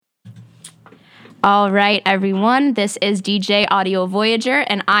All right, everyone. This is DJ Audio Voyager,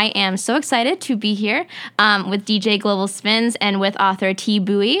 and I am so excited to be here with DJ Global Spins and with author Thi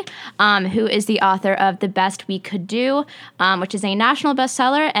Bui, who is the author of The Best We Could Do, which is a national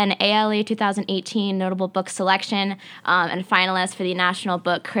bestseller and ALA 2018 Notable Book Selection, and finalist for the National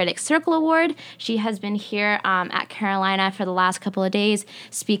Book Critics Circle Award. She has been here at Carolina for the last couple of days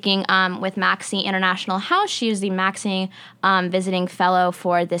speaking with Maxie International House. She is the Maxie visiting fellow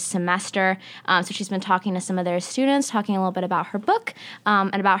for this semester. So she's been talking to some of their students, talking a little bit about her book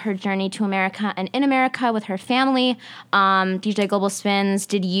and about her journey to America and in America with her family. DJ Global Spins,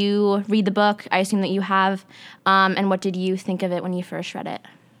 did you read the book? I assume that you have. And what did you think of it when you first read it?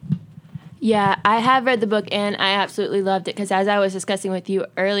 Yeah, I have read the book, and I absolutely loved it because as I was discussing with you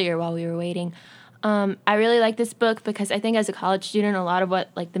earlier while we were waiting, I really like this book because I think as a college student, a lot of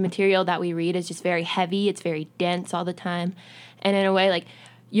the material that we read is just very heavy. It's very dense all the time. And in a way,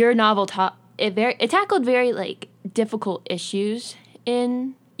 your novel it tackled very difficult issues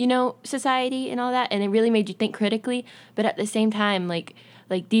in society and all that, and it really made you think critically. But at the same time, like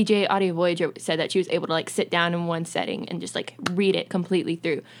DJ Audio Voyager said that she was able to sit down in one setting and just read it completely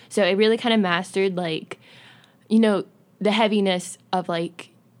through. So it really kind of mastered the heaviness of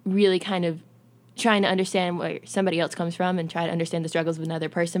really kind of trying to understand where somebody else comes from and try to understand the struggles of another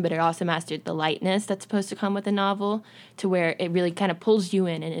person, but it also mastered the lightness that's supposed to come with a novel to where it really kind of pulls you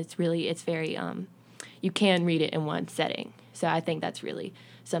in, and it's very, you can read it in one setting. So I think that's really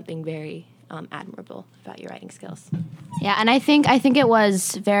something very admirable about your writing skills. Yeah, and I think it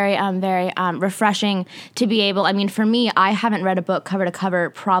was very refreshing to be able. I mean, for me, I haven't read a book cover to cover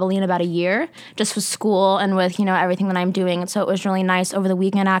probably in about a year, just with school and with everything that I'm doing. And so it was really nice over the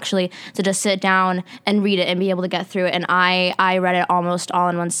weekend actually to just sit down and read it and be able to get through it. And I read it almost all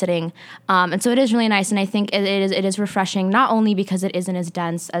in one sitting. And so it is really nice, and I think it is refreshing not only because it isn't as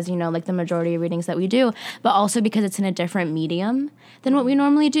dense as the majority of readings that we do, but also because it's in a different medium than what we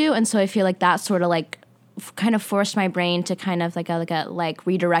normally do. And so I feel like that sort of kind of forced my brain to kind of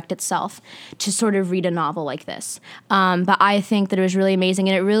redirect itself to sort of read a novel like this. But I think that it was really amazing,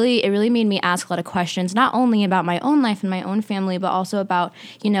 and it really made me ask a lot of questions, not only about my own life and my own family, but also about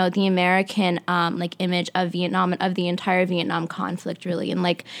the American image of Vietnam and of the entire Vietnam conflict, really, and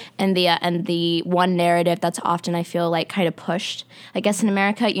the one narrative that's often I feel kind of pushed, I guess, in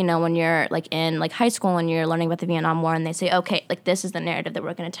America. When you're in high school and you're learning about the Vietnam War, and they say, okay, this is the narrative that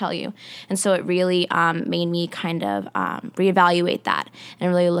we're going to tell you, and so it really made me kind of reevaluate that and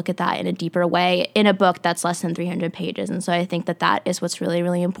really look at that in a deeper way in a book that's less than 300 pages. And so I think that is what's really,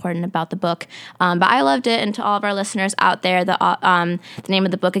 really important about the book. But I loved it, and to all of our listeners out there, the name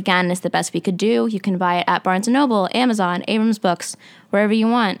of the book, again, is The Best We Could Do. You can buy it at Barnes & Noble, Amazon, Abrams Books, wherever you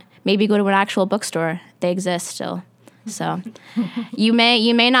want. Maybe go to an actual bookstore. They exist still. So you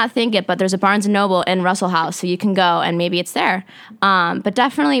may not think it, but there's a Barnes & Noble in Russell House, so you can go and maybe it's there. But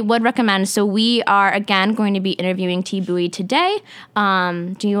definitely would recommend. So we are, again, going to be interviewing Thi Bui today.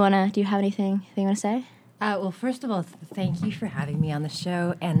 Do you have anything you want to say? Well, first of all, thank you for having me on the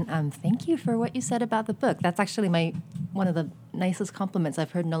show, and thank you for what you said about the book. That's actually one of the nicest compliments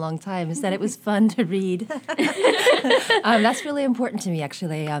I've heard in a long time, is that it was fun to read. That's really important to me,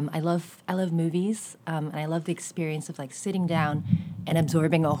 actually. I love movies, and I love the experience of sitting down and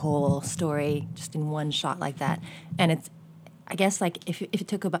absorbing a whole story just in one shot like that. And it's, I guess, if it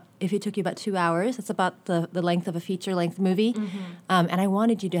took you about 2 hours, it's about the length of a feature-length movie. Mm-hmm. And I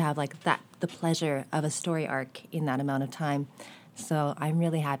wanted you to have the pleasure of a story arc in that amount of time. So I'm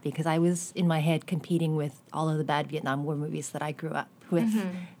really happy because I was in my head competing with all of the bad Vietnam War movies that I grew up with.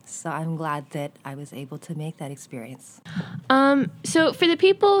 Mm-hmm. So I'm glad that I was able to make that experience. So for the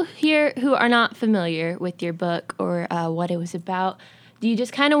people here who are not familiar with your book or what it was about, do you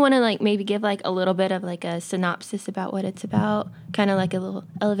just kind of want to maybe give a little bit of a synopsis about what it's about? Kind of like a little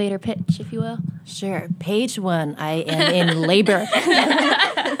elevator pitch, if you will? Sure. Page 1, I am in labor.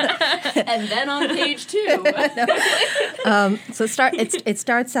 And then on page 2. So it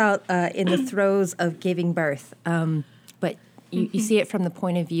starts out in the throes of giving birth. But you see it from the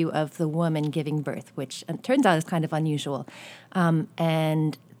point of view of the woman giving birth, which turns out is kind of unusual.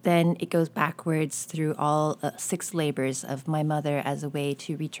 And then it goes backwards through all 6 labors of my mother as a way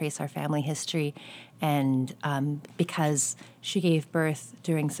to retrace our family history. And because she gave birth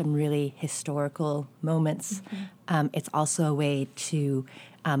during some really historical moments, it's also a way to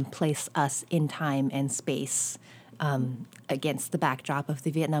place us in time and space against the backdrop of the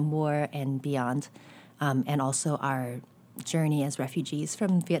Vietnam War and beyond, and also our journey as refugees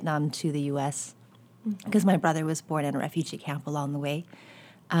from Vietnam to the U.S., because my brother was born in a refugee camp along the way.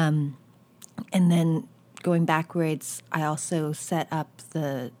 And then going backwards, I also set up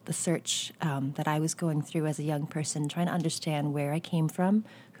the search that I was going through as a young person, trying to understand where I came from,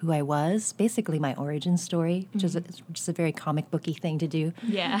 who I was, basically my origin story, which is a very comic booky thing to do.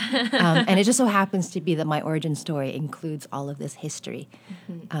 Yeah. And it just so happens to be that my origin story includes all of this history.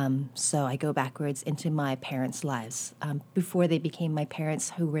 So I go backwards into my parents' lives. Before they became my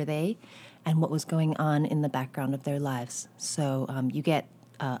parents, who were they, and what was going on in the background of their lives. So you get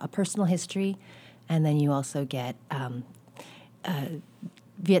a personal history, and then you also get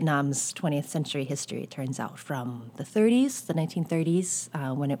Vietnam's 20th century history, it turns out, from the 30s, the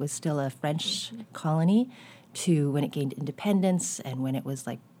 1930s, when it was still a French colony, to when it gained independence and when it was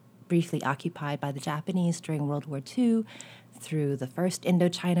like briefly occupied by the Japanese during World War II, through the First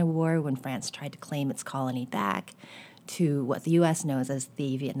Indochina War when France tried to claim its colony back, to what the U.S. knows as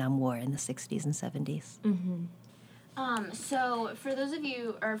the Vietnam War in the 60s and 70s. So for those of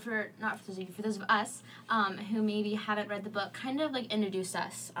you, or for not for those of you, for those of us who maybe haven't read the book, kind of like introduce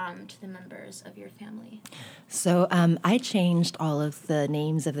us to the members of your family. So I changed all of the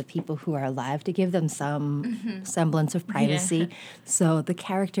names of the people who are alive to give them some semblance of privacy. Yeah. So the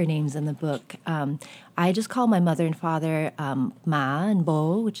character names in the book, I just call my mother and father Ma and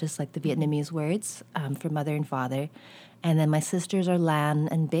Bo, which is like the Vietnamese words for mother and father. And then my sisters are Lan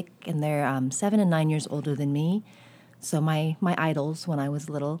and Bic, and they're 7 and 9 years older than me. So my idols when I was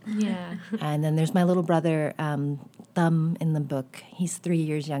little. Yeah. And then there's my little brother, Thumb, in the book. He's 3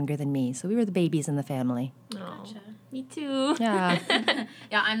 years younger than me. So we were the babies in the family. Gotcha. Me too. Yeah.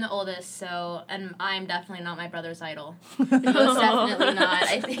 Yeah, I'm the oldest, and I'm definitely not my brother's idol. Most definitely not.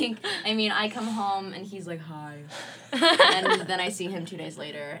 I come home and he's like, hi. And then I see him 2 days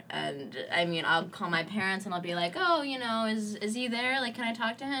later. And, I'll call my parents and I'll be like, oh, is he there? Like, can I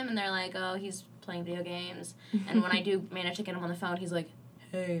talk to him? And they're like, oh, he's playing video games. And when I do manage to get him on the phone, he's like,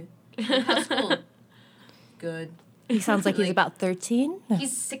 hey, how's school? Good. He sounds like he's about 13.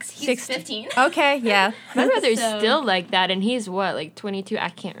 He's 15. Okay, yeah. My brother's still like that, and he's what, like 22? I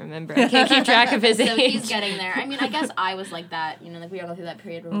can't remember. I can't keep track of his age. So he's getting there. I guess I was like that. Like we all go through that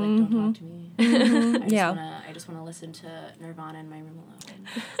period where we're like, don't talk to me. I just want to listen to Nirvana in my room alone.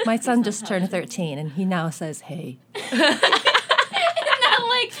 My son just turned 13, and he now says, hey.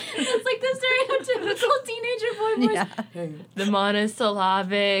 It's like the stereotypical teenager boy voice. Yeah. Hey. The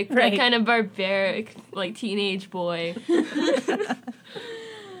monosyllabic, Right. that kind of barbaric, like, teenage boy.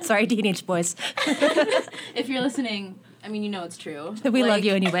 Sorry, teenage boys. If you're listening, it's true. We love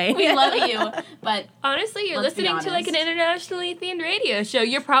you anyway. We love you, but Honestly, you're let's be listening to like an honest. internationally themed radio show.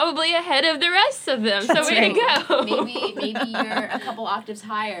 You're probably ahead of the rest of them. That's So way right. to go. maybe you're a couple octaves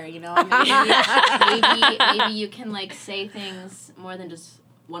higher. Maybe you can like say things more than just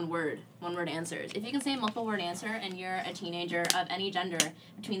one word answers. If you can say a multiple word answer and you're a teenager of any gender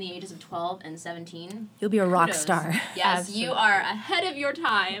between the ages of 12 and 17, You'll be a rock kudos. star. Yes, Absolutely. you are ahead of your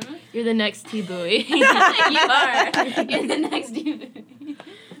time. You're the next Thi Bui. You are. You're the next dude.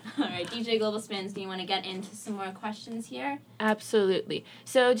 All right, DJ Global Spins, do you want to get into some more questions here? Absolutely.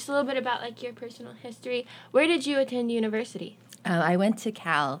 So just a little bit about like your personal history. Where did you attend university? I went to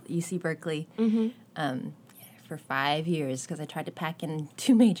Cal, UC Berkeley, Mm-hmm. for 5 years because I tried to pack in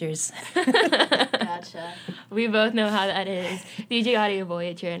 2 majors. Gotcha. We both know how that is. DJ Audio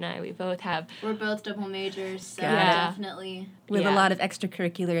Voyager and I, We're both double majors, so Got it. definitely. With Yeah. a lot of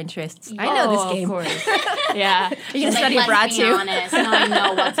extracurricular interests. I know this game. Of course. Yeah. You can She's study like, abroad let's be too. honest, now I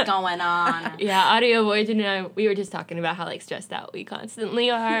know what's going on. Yeah, Audio Voyager and I, we were just talking about how like stressed out we constantly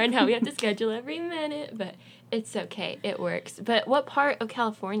are and how we have to schedule every minute, but it's okay. It works. But what part of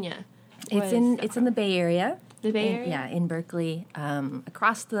California? It's in the Bay Area. The Bay Area? Yeah, in Berkeley,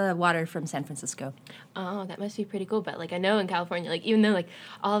 across the water from San Francisco. Oh, that must be pretty cool. But like I know in California, like even though like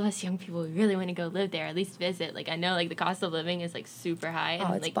all of us young people, we really want to go live there, at least visit. Like I know like the cost of living is like super high. Oh,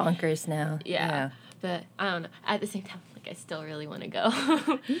 and, it's like, bonkers now. Yeah. But I don't know. At the same time, like I still really want to go.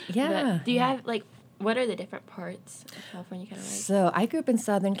 Yeah. But do you have like what are the different parts of California kind of like? So I grew up in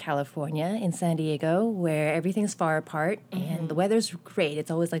Southern California, in San Diego, where everything's far apart and the weather's great. It's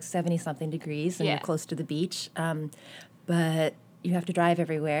always like 70-something degrees and Yeah. you're close to the beach. But you have to drive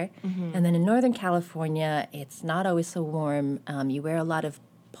everywhere. And then in Northern California, it's not always so warm. You wear a lot of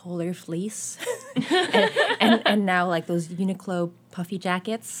polar fleece. and now like those Uniqlo puffy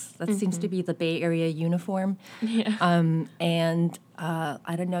jackets. That seems to be the Bay Area uniform. Yeah.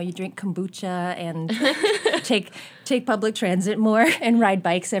 I don't know, you drink kombucha and take public transit more and ride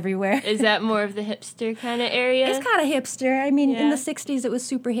bikes everywhere. Is that more of the hipster kind of area? It's kind of hipster. I mean, in Yeah. the 60s, it was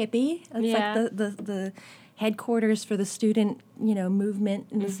super hippie. It's Yeah. like the headquarters for the student, movement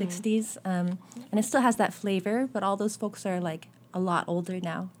in the 60s. And it still has that flavor, but all those folks are like a lot older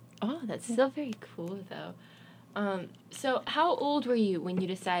now. Oh, that's still very cool, though. So how old were you when you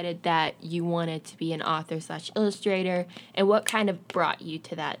decided that you wanted to be an author/illustrator, and what kind of brought you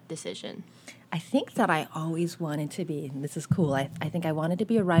to that decision? I think that I always wanted to be, and this is cool, I think I wanted to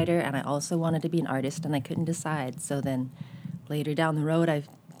be a writer, and I also wanted to be an artist, and I couldn't decide. So then later down the road, I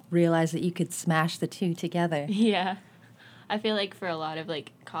realized that you could smash the two together. Yeah. I feel like for a lot of,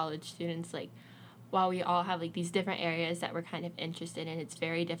 like, college students, like, while we all have, like, these different areas that we're kind of interested in, it's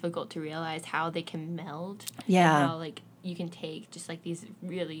very difficult to realize how they can meld. Yeah. And how, like, you can take just, like, these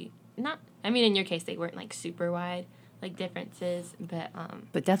really not, I mean, in your case, they weren't, like, super wide, like, differences, but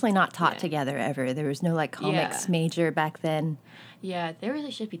definitely not taught together ever. There was no, like, comics major back then. Yeah, there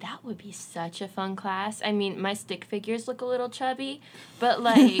really should be. That would be such a fun class. I mean, my stick figures look a little chubby, but,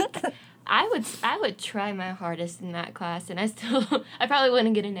 like, I would try my hardest in that class, and I probably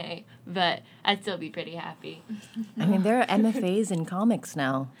wouldn't get an A, but I'd still be pretty happy. I mean, there are MFAs in comics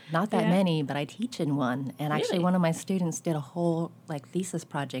now. Not that many, but I teach in one. And actually, one of my students did a whole, like, thesis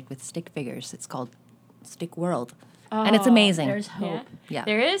project with stick figures. It's called Stick World. And it's amazing. There's hope. Yeah.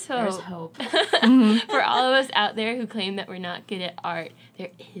 There is hope. There's hope. For all of us out there who claim that we're not good at art, there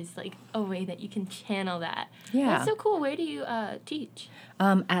is, like, a way that you can channel that. Yeah. That's so cool. Where do you teach?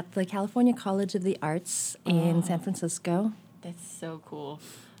 At the California College of the Arts in San Francisco. That's so cool.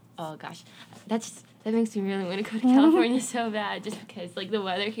 Oh, gosh. That makes me really want to go to California so bad, just because, like, the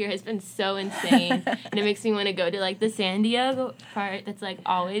weather here has been so insane. And it makes me want to go to, like, the San Diego part that's, like,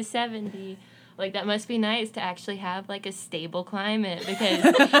 always 70. Like, that must be nice to actually have, like, a stable climate, because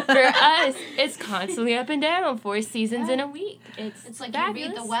for us, it's constantly up and down 4 seasons in a week. It's like fabulous.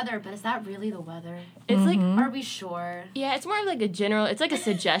 you read the weather, but is that really the weather? It's like, Are we sure? yeah, it's more of like a general, it's like a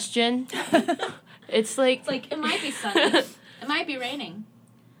suggestion. It's like It might be sunny. It might be raining.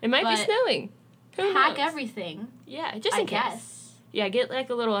 it might be but snowing. Who Pack knows? everything. Yeah, just I in case. guess. Yeah, get like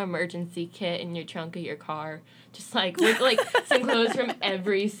a little emergency kit in your trunk of your car. Just like with like some clothes from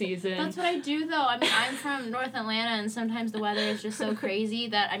every season. That's what I do, though. I mean, I'm from North Atlanta, and sometimes the weather is just so crazy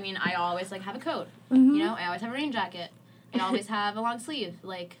that, I mean, I always, like, have a coat. You know, I always have a rain jacket. I always have a long sleeve.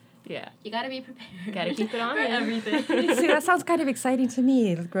 Like, yeah, you gotta be prepared. gotta keep it on for you. everything. See, that sounds kind of exciting to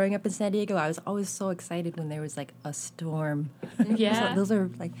me. Growing up in San Diego, I was always so excited when there was, like, a storm. Yeah. So those are,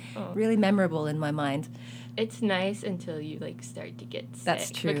 like, really memorable in my mind. It's nice until you like start to get sick That's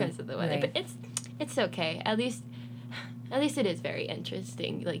true. because of the weather. Right. But it's okay. At least it is very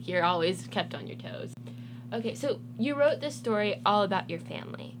interesting. Like, you're always kept on your toes. Okay, so you wrote this story all about your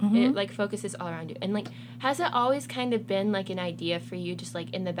family. It, like, focuses all around you. And, like, has it always kind of been, like, an idea for you just,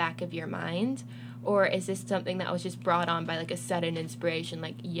 like, in the back of your mind? Or is this something that was just brought on by, like, a sudden inspiration?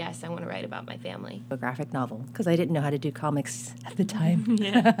 Like, yes, I want to write about my family. A graphic novel, because I didn't know how to do comics at the time.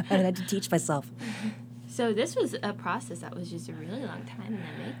 Yeah. I had to teach myself. So this was a process that was just a really long time in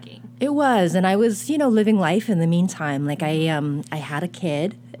the making. It was, and I was, living life in the meantime. Like, I had a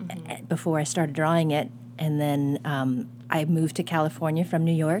kid before I started drawing it, and then I moved to California from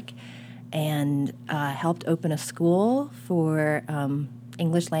New York and helped open a school for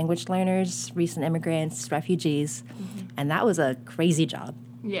English language learners, recent immigrants, refugees, and that was a crazy job.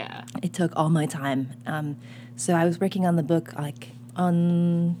 Yeah. It took all my time. So I was working on the book, like,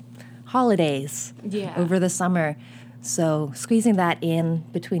 on holidays over the summer. So squeezing that in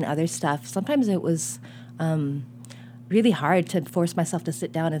between other stuff, sometimes it was really hard to force myself to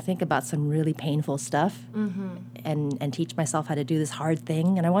sit down and think about some really painful stuff and teach myself how to do this hard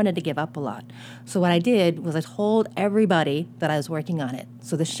thing. And I wanted to give up a lot. So what I did was I told everybody that I was working on it.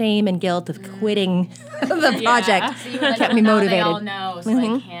 So the shame and guilt of quitting the project So you were like, kept me now motivated. They all know, so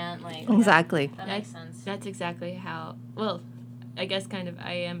I can't, like... Exactly. That makes sense. That's exactly how, well, I guess kind of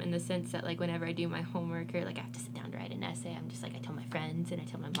I am, in the sense that, like, whenever I do my homework or, like, I have to sit down to write an essay, I'm just like, I tell my friends and I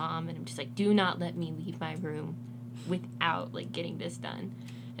tell my mom, and I'm just like, do not let me leave my room without, like, getting this done.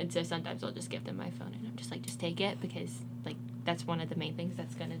 And so sometimes I'll just give them my phone and I'm just like, just take it, because, like, that's one of the main things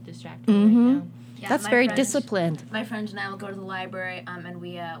that's going to distract me right now. Yeah, That's my very friend- disciplined. My friend and I will go to the library, and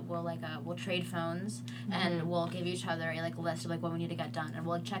we'll trade phones, and we'll give each other a list of what we need to get done, and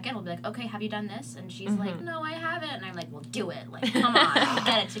we'll check in. We'll be like, okay, have you done this? And she's like, no, I haven't. And I'm like, well, do it. Like, come on,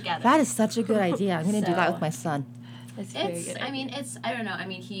 get it together. That is such a good idea. I'm going to do that So- with my son. That's very It's. good. I mean, it's. I don't know. I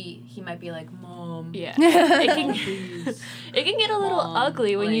mean, he might be like, Mom. Yeah. It can get a little Mom,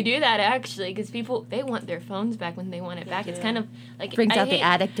 ugly when you like- do that, actually, because people, they want their phones back when they want it back. It's kind of like... Brings I out the hate-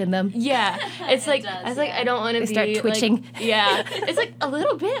 addict in them. Yeah. It's like, does, I was like, yeah. I don't want to They be... start twitching. Like, yeah. It's like a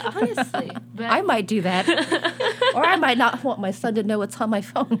little bit, honestly. But I might do that. Or I might not want my son to know what's on my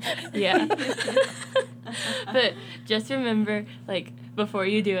phone. Yeah. But just remember, like, before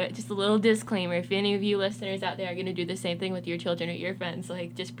you do it. Just a little disclaimer. If any of you listeners out there are going to do the same thing with your children or your friends,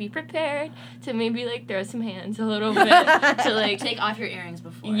 like, just be prepared to maybe, like, throw some hands a little bit. To, like, take off your earrings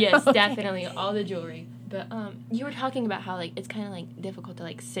before. Yes, definitely. All the jewelry. But you were talking about how, like, it's kind of, like, difficult to,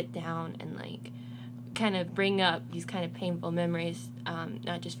 like, sit down and, like, kind of bring up these kind of painful memories,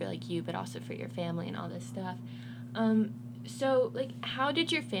 not just for, like, you, but also for your family and all this stuff. So, like, how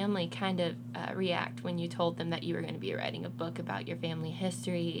did your family kind of react when you told them that you were going to be writing a book about your family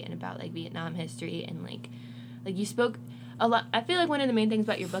history and about, like, Vietnam history? And, like you spoke a lot. I feel like one of the main things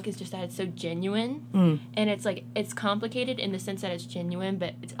about your book is just that it's so genuine. And it's, like, it's complicated in the sense that it's genuine,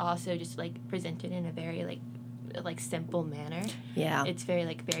 but it's also just, like, presented in a very, like simple manner. Yeah. It's very,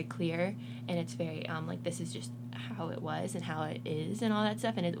 like, very clear, and it's very, like, this is just how it was and how it is and all that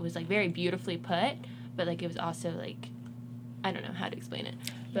stuff. And it was, like, very beautifully put, but, like, it was also, like, I don't know how to explain it,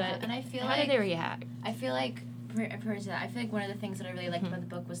 but yeah, and I feel how did they react? I feel like one of the things that I really liked about the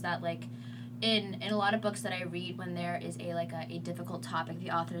book was that, like, in a lot of books that I read, when there is a difficult topic,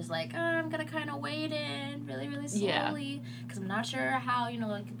 the author is like, I'm gonna kind of wade in really, really slowly because I'm not sure how,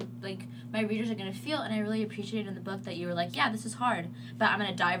 like my readers are gonna feel. And I really appreciated in the book that you were like, yeah, this is hard, but I'm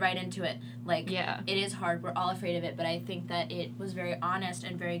gonna dive right into it. Like, yeah, it is hard. We're all afraid of it, but I think that it was very honest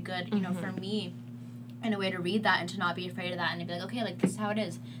and very good. You know, for me, in a way to read that and to not be afraid of that and to be like, okay, like, this is how it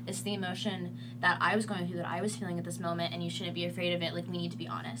is. This is the emotion that I was going through, that I was feeling at this moment, and you shouldn't be afraid of it. Like, we need to be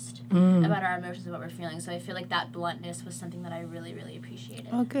honest about our emotions and what we're feeling. So I feel like that bluntness was something that I really, really appreciated.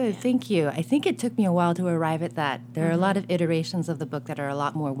 Oh, good. Yeah. Thank you. I think it took me a while to arrive at that. There are a lot of iterations of the book that are a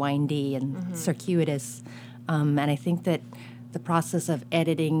lot more windy and circuitous. And I think that the process of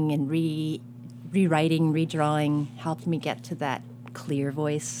editing and rewriting, redrawing helped me get to that clear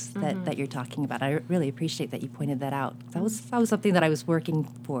voice that you're talking about. I really appreciate that you pointed that out. That was something that I was working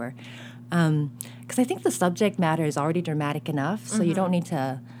for. Because I think the subject matter is already dramatic enough, so you don't need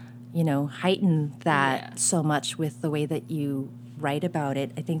to, heighten that so much with the way that you write about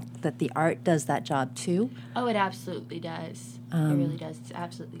it. I think that the art does that job too. Oh, it absolutely does. It really does. It's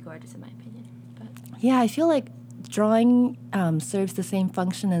absolutely gorgeous in my opinion. But yeah, I feel like drawing serves the same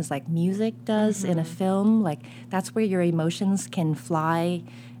function as, like, music does in a film. Like, that's where your emotions can fly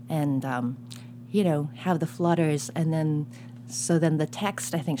and, have the flutters. And then the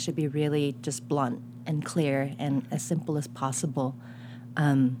text, I think, should be really just blunt and clear and as simple as possible.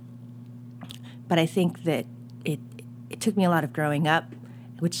 But I think that it took me a lot of growing up,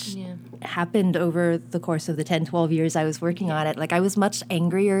 which happened over the course of the 10, 12 years I was working on it. Like, I was much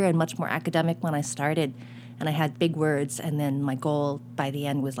angrier and much more academic when I started. And I had big words, and then my goal by the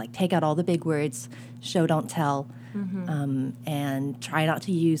end was, like, take out all the big words, show, don't tell, and try not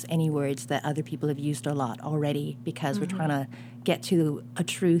to use any words that other people have used a lot already, because we're trying to get to a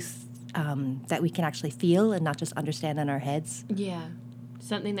truth that we can actually feel and not just understand in our heads. Yeah,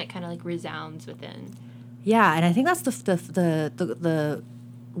 something that kind of, like, resounds within. Yeah, and I think that's the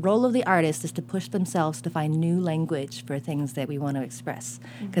role of the artist is to push themselves to find new language for things that we want to express.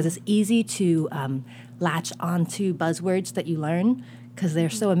 Because it's easy to latch onto buzzwords that you learn, because they're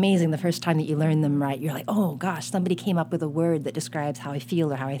so amazing the first time that you learn them, right? You're like, oh, gosh, somebody came up with a word that describes how I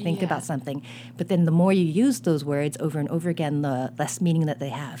feel or how I think about something. But then the more you use those words over and over again, the less meaning that they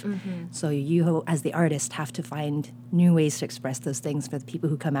have. So you, as the artist, have to find new ways to express those things for the people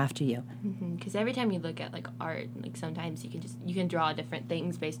who come after you. Because every time you look at, like, art, like, sometimes you can draw different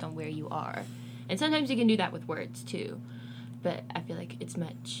things based on where you are. And sometimes you can do that with words, too. But I feel like it's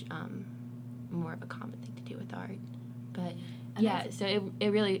much more of a common thing to do with art. But yeah, so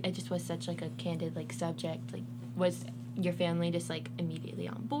it just was such, like, a candid, like, subject. Like, was your family just, like, immediately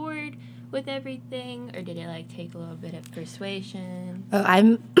on board with everything, or did it, like, take a little bit of persuasion? Oh,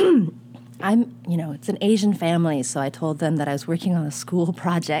 I'm it's an Asian family, so I told them that I was working on a school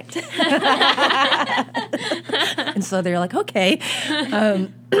project. And so they're like, okay.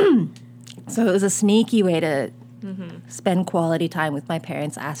 So it was a sneaky way to spend quality time with my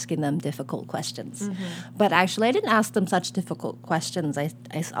parents, asking them difficult questions. But actually, I didn't ask them such difficult questions. I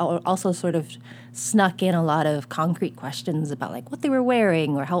also sort of snuck in a lot of concrete questions about, like, what they were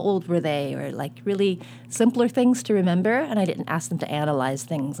wearing or how old were they, or, like, really simpler things to remember. And I didn't ask them to analyze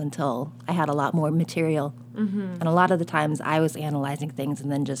things until I had a lot more material. And a lot of the times I was analyzing things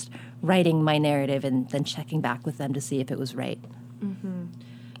and then just writing my narrative and then checking back with them to see if it was right.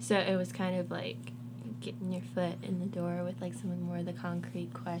 So it was kind of like getting your foot in the door with, like, some more of the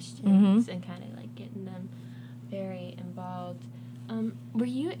concrete questions and kind of, like, getting them very involved. Were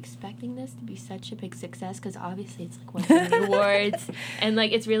you expecting this to be such a big success? Because obviously it's like winning the awards, and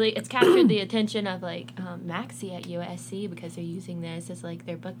like it's captured the attention of like Maxie at USC because they're using this as like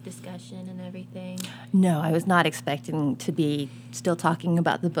their book discussion and everything. No, I was not expecting to be still talking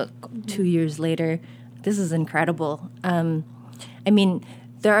about the book 2 years later. This is incredible. I mean,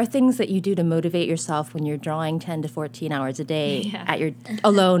 there are things that you do to motivate yourself when you're drawing 10 to 14 hours a day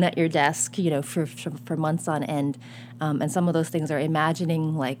alone at your desk, for months on end. And some of those things are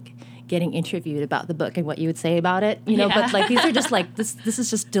imagining, like, getting interviewed about the book and what you would say about it, But, like, these are just, like, this is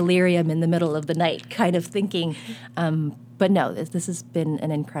just delirium in the middle of the night kind of thinking. But no, this has been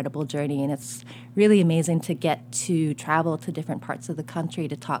an incredible journey, and it's really amazing to get to travel to different parts of the country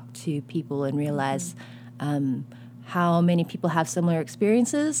to talk to people and realize how many people have similar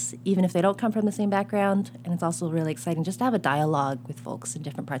experiences, even if they don't come from the same background. And it's also really exciting just to have a dialogue with folks in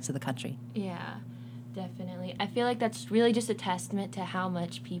different parts of the country. Yeah, definitely. I feel like that's really just a testament to how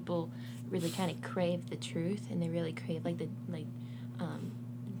much people really kind of crave the truth, and they really crave like the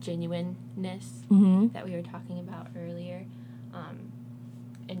genuineness that we were talking about earlier,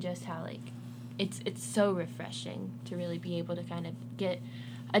 and just how like it's so refreshing to really be able to kind of get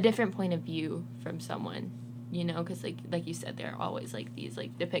a different point of view from someone. Because like you said, there are always like these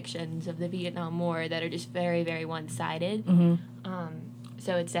like depictions of the Vietnam War that are just very, very one-sided.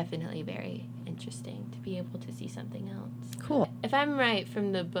 So it's definitely very interesting to be able to see something else. Cool. If I'm right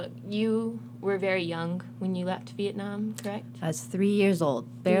from the book, you were very young when you left Vietnam, correct? I was 3 years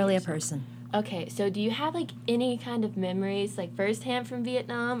old, barely a person. Okay, so do you have like any kind of memories like firsthand from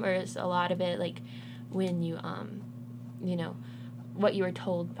Vietnam, or is a lot of it like when you what you were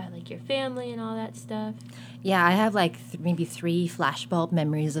told by like your family and all that stuff? Yeah, I have like maybe 3 flashbulb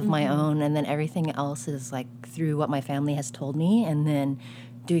memories of my own, and then everything else is like through what my family has told me, and then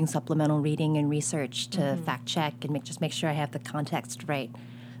doing supplemental reading and research to fact check and make sure I have the context right.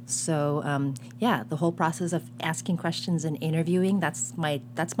 So the whole process of asking questions and interviewing, that's my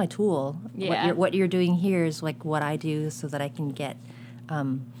tool. Yeah. What you're doing here is like what I do so that I can get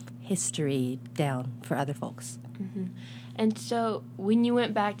history down for other folks. And so when you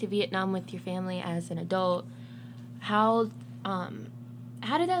went back to Vietnam with your family as an adult, how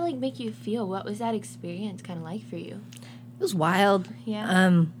did that like make you feel? What was that experience kind of like for you? It was wild.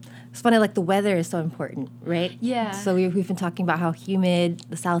 Yeah. It's funny, like the weather is so important, right? Yeah. So we've been talking about how humid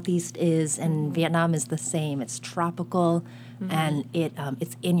the Southeast is, and Vietnam is the same. It's tropical, and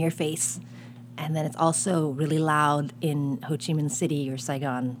it's in your face. And then it's also really loud in Ho Chi Minh City or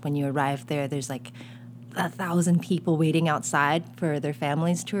Saigon. When you arrive there, there's like 1,000 people waiting outside for their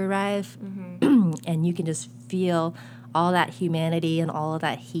families to arrive. And you can just feel all that humanity and all of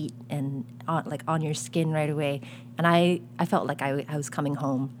that heat and on your skin right away. And I felt like I was coming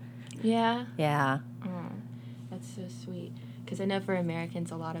home. Yeah? Yeah. Oh, that's so sweet. Because I know for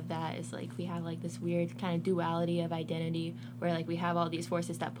Americans, a lot of that is like we have like this weird kind of duality of identity where like we have all these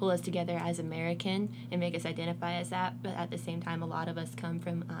forces that pull us together as American and make us identify as that. But at the same time, a lot of us come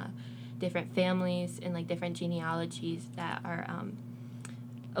from different families and like different genealogies that are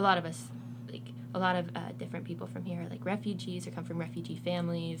a lot of different people from here are like refugees or come from refugee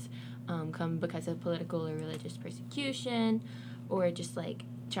families, come because of political or religious persecution, or just like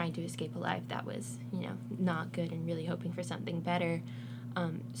trying to escape a life that was not good and really hoping for something better.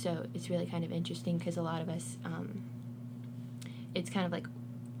 So it's really kind of interesting because a lot of us it's kind of like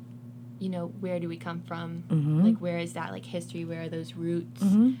where do we come from, like where is that like history, where are those roots,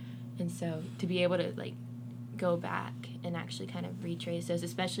 and so to be able to like go back and actually kind of retrace those,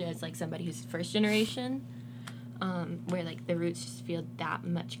 especially as like somebody who's first generation, where like the roots just feel that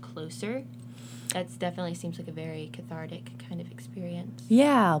much closer. That's definitely seems like a very cathartic kind of experience.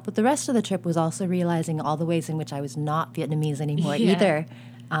 Yeah, but the rest of the trip was also realizing all the ways in which I was not Vietnamese anymore either.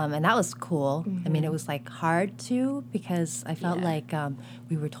 And that was cool. I mean, it was like hard too because I felt like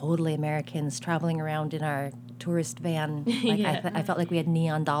we were totally Americans traveling around in our tourist van. Like I felt like we had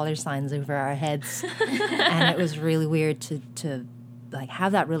neon dollar signs over our heads. And it was really weird to like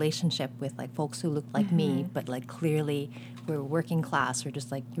have that relationship with like folks who looked like me, but like clearly were working class or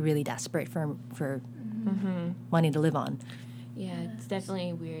just like really desperate for money to live on. Yeah, it's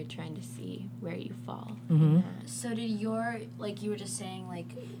definitely weird trying to see where you fall. So did like you were just saying,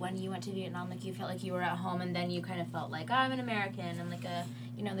 like when you went to Vietnam, like you felt like you were at home, and then you kind of felt like, oh, I'm an American and like a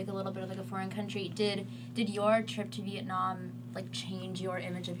like a little bit of like a foreign country. Did your trip to Vietnam like change your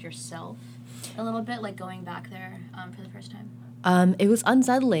image of yourself a little bit, like going back there for the first time? It was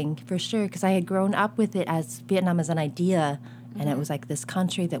unsettling for sure because I had grown up with it as Vietnam as an idea, and it was like this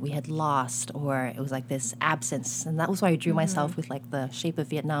country that we had lost, or it was like this absence, and that was why I drew myself with like the shape of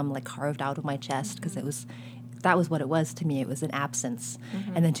Vietnam like carved out of my chest because it was that was what it was to me. It was an absence.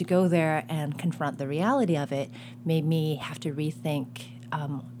 And then to go there and confront the reality of it made me have to rethink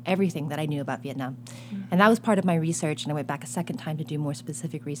everything that I knew about Vietnam. And that was part of my research, and I went back a second time to do more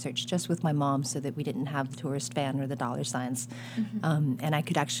specific research just with my mom so that we didn't have the tourist van or the dollar signs. And I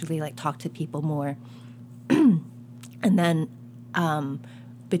could actually like talk to people more. And then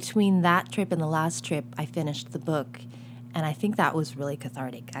between that trip and the last trip, I finished the book, and I think that was really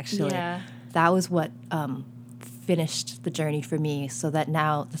cathartic, actually. Yeah. That was what finished the journey for me, so that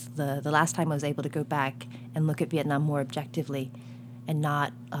now the last time I was able to go back and look at Vietnam more objectively and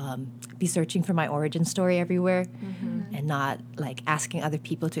not be searching for my origin story everywhere and not like asking other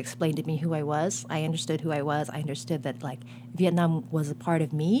people to explain to me who I was. I understood who I was. I understood that like Vietnam was a part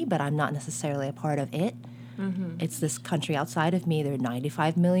of me, but I'm not necessarily a part of it. It's this country outside of me. There are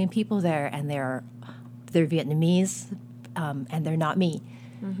 95 million people there, and they're Vietnamese, and they're not me.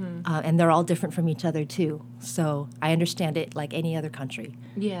 And they're all different from each other too. So I understand it like any other country.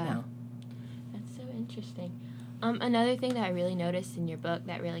 Yeah. Now. That's so interesting. Another thing that I really noticed in your book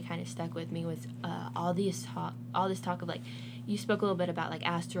that really kind of stuck with me was all this talk of like, you spoke a little bit about like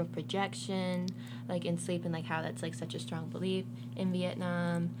astral projection, like in sleep, and like how that's like such a strong belief in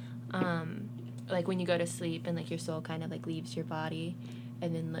Vietnam. Like when you go to sleep and like your soul kind of like leaves your body,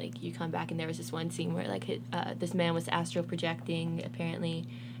 and then like you come back, and there was this one scene where like this man was astral projecting apparently,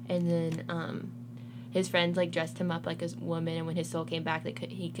 and then his friends like dressed him up like a woman, and when his soul came back,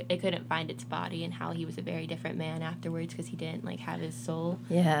 it couldn't find its body, and how he was a very different man afterwards because he didn't like have his soul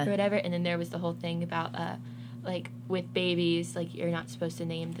or whatever. And then there was the whole thing about like with babies, like you're not supposed to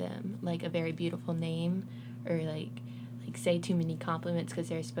name them like a very beautiful name, or like say too many compliments because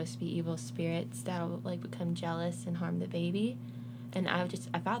they're supposed to be evil spirits that'll like become jealous and harm the baby. And I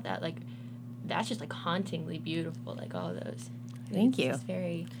found that like that's just like hauntingly beautiful, like all of those. Thank you. Just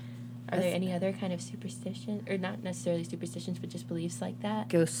very. Are there any other kind of superstition, or not necessarily superstitions, but just beliefs like that?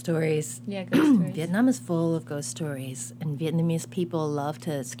 Ghost stories. Yeah, ghost stories. Vietnam is full of ghost stories, and Vietnamese people love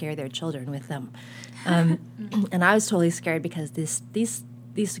to scare their children with them. And I was totally scared because these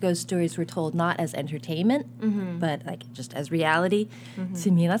ghost stories were told not as entertainment, but like just as reality.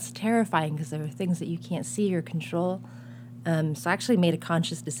 To me, that's terrifying because there are things that you can't see or control. So I actually made a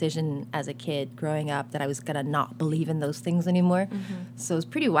conscious decision as a kid growing up that I was going to not believe in those things anymore. So it was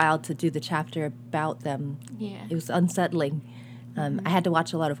pretty wild to do the chapter about them. Yeah. It was unsettling. I had to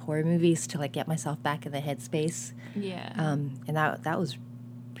watch a lot of horror movies to like get myself back in the headspace. Yeah. And that was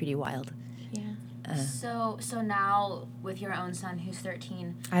pretty wild. Yeah. So now with your own son who's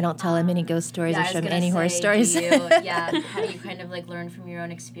 13, I don't tell him any ghost stories or I was show him gonna any horror say, stories. How do you kind of like learn from your own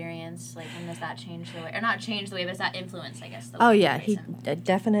experience? Like, and does that change the way, or not change the way, but does that influence, I guess, the way Oh, you yeah. raise He him?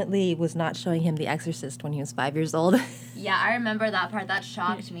 definitely was not showing him The Exorcist when he was 5 years old. Yeah, I remember that part. That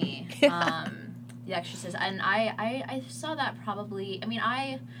shocked me. The Exorcist, and I saw that probably. I mean,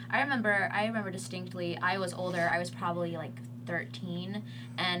 I remember distinctly. I was older. I was probably like 13,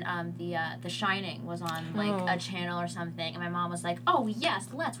 and The Shining was on like a channel or something, and my mom was like, "Oh yes,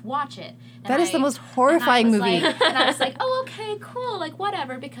 let's watch it." And That is the most horrifying movie. And I was like, "Oh, okay, cool, like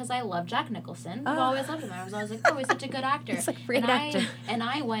whatever," because I love Jack Nicholson. I've always loved him. I was always like, "Oh, he's such a good actor." He's like a great actor. And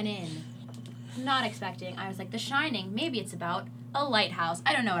I went in not expecting. I was like, The Shining, maybe it's about a lighthouse.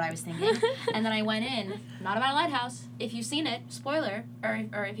 I don't know what I was thinking. And then I went in, not about a lighthouse. If you've seen it, spoiler,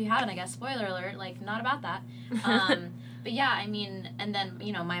 or if you haven't, I guess, spoiler alert, like, not about that. But yeah, I mean, and then,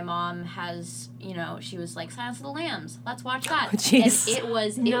 you know, my mom has, you know, she was like, Silence of the Lambs, let's watch that. Oh, jeez. And it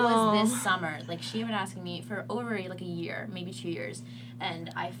was this summer. Like, she had been asking me for over, like, a year, maybe 2 years.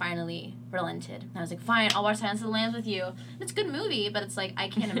 And I finally relented. And I was like, fine, I'll watch Silence of the Lambs with you. And it's a good movie, but it's like, I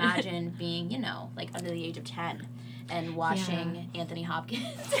can't imagine being, you know, like, under the age of 10 and watching Anthony Hopkins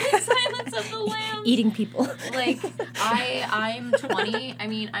in Silence of the Lambs. Eating people. Like, I'm 20. I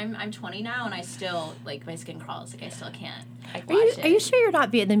mean, I'm 20 now, and I still, like, my skin crawls. Like, I still can't watch it. Are you sure you're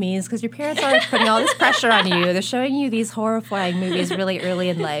not Vietnamese? Because your parents aren't putting all this pressure on you. They're showing you these horrifying movies really early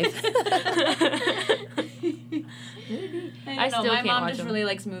in life. I don't know. still My can't mom watch just them. really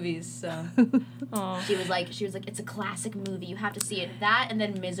likes movies, so Aw. she was like, it's a classic movie. You have to see it. That and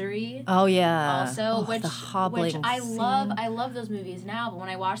then Misery. Oh, yeah. Also, the hobbling which I scene. love. I love those movies now, but when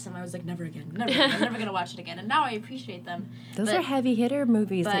I watched them, I was like, never again. Never again. I'm never gonna watch it again. And now I appreciate them. Those But- are heavy hitter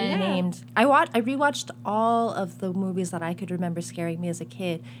movies that you but- named. I rewatched all of the movies that I could remember scaring me as a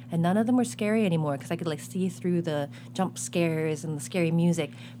kid, and none of them were scary anymore because I could like see through the jump scares and the scary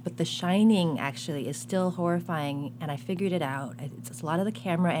music. But The Shining actually is still horrifying, and I figured it out. It's a lot of the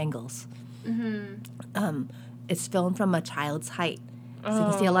camera angles. It's filmed from a child's height. So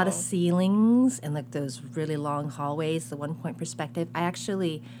you can see a lot of ceilings and like those really long hallways, the 1-point perspective. I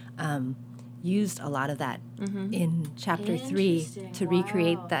actually used a lot of that in chapter 3 Interesting. to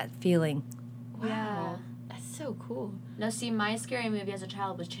recreate Wow. that feeling. Yeah. That's so cool. No, see, my scary movie as a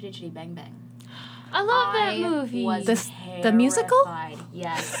child was Chitty Chitty Bang Bang. I love that movie. Was The musical? terrified.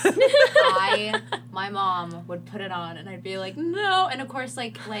 Yes. My mom would put it on, and I'd be like, no. And of course,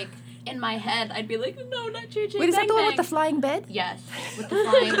 like in my head, I'd be like, no, not Chitty Chitty Wait, is Bang that the one Bang. with the flying bed? Yes, with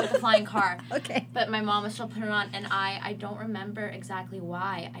the flying car. Okay. But my mom would still put it on, and I don't remember exactly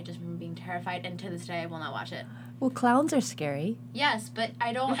why. I just remember being terrified, and to this day, I will not watch it. Well, clowns are scary. Yes, but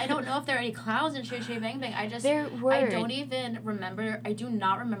I don't know if there are any clowns in Chitty Chitty Bang Bang. There were. I don't even remember. I do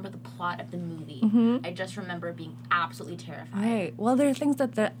not remember the plot of the movie. I just remember being absolutely terrified. Right. Well, there are things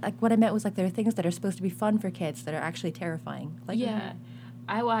that like what I meant was like there are things that are supposed to be fun for kids that are actually terrifying. Like Yeah.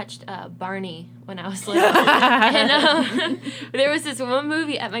 I watched Barney when I was little. And there was this one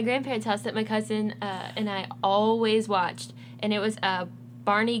movie at my grandparents' house that my cousin and I always watched. And it was a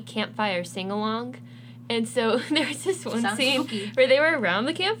Barney campfire sing-along. And so there was this one Sounds scene spooky. where they were around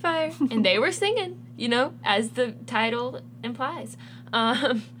the campfire and they were singing, you know, as the title implies.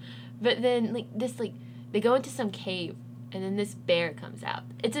 But then they go into some cave and then this bear comes out.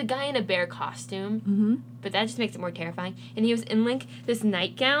 It's a guy in a bear costume, but that just makes it more terrifying. And he was in like this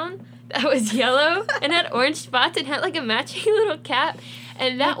nightgown that was yellow and had orange spots and had like a matching little cap.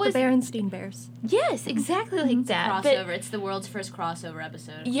 And that like was the Berenstein Bears. yes, exactly like that. But- Crossover. It's the world's first crossover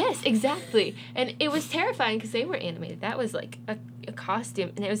episode. Yes, exactly. And it was terrifying because they were animated. That was like a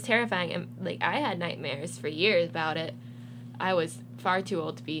costume, and it was terrifying. And like I had nightmares for years about it. I was far too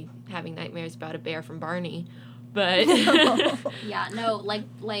old to be having nightmares about a bear from Barney, but Yeah, no, like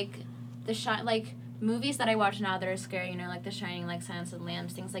movies that I watch now that are scary, you know, like The Shining, like Silence of the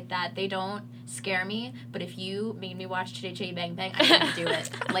Lambs, things like that, they don't scare me, but if you made me watch Chitty Chitty Bang Bang, I couldn't do it.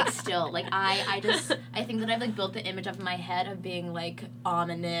 Like, still. Like, I think that I've, like, built the image up in my head of being, like,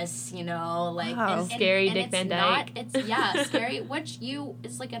 ominous, you know, like... Wow. Scary and Dick it's Van not- Dyke. It's scary, which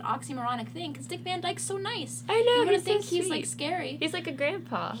is, like, an oxymoronic thing, because Dick Van Dyke's so nice. I know, You wouldn't he's so think he's, sweet. like, scary. he's like a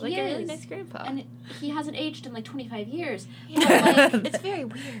grandpa, like He a really is. nice grandpa. And he hasn't aged in, like, 25 years. Yeah. But, like, It's very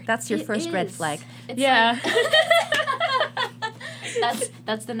weird. That's your it first red is. flag. It's Yeah.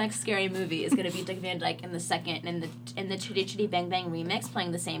 that's the next scary movie is gonna be Dick Van Dyke in the second in the Chitty Chitty Bang Bang remix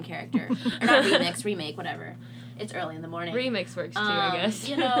playing the same character or not remake whatever. It's early in the morning. Remix works too, I guess.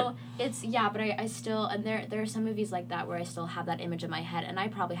 You know, but I still and there are some movies like that where I still have that image in my head and I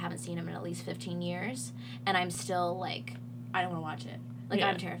probably haven't seen them in at least 15 years and I'm still like I don't want to watch it. Like Yeah.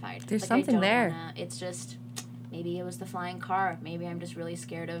 I'm terrified. There's Like, something I don't there. It's just maybe it was the flying car. Maybe I'm just really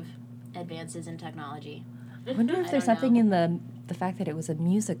scared of advances in technology. I wonder if I there's don't something know. in the fact that it was a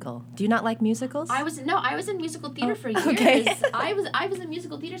musical. Do you not like musicals? I was in musical theater for years. okay. I was in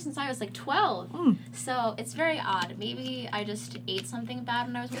musical theater since I was like 12. So it's very odd. Maybe I just ate something bad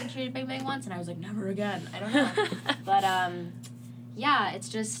when I was watching Chitty Bang Bang once, and I was like, never again. I don't know. But yeah, it's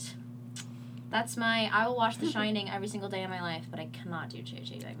just I will watch The Shining every single day of my life, but I cannot do Chitty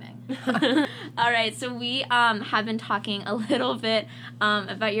Chitty Bang Bang. All right, so we have been talking a little bit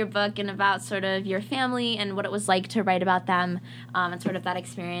about your book and about sort of your family and what it was like to write about them and sort of that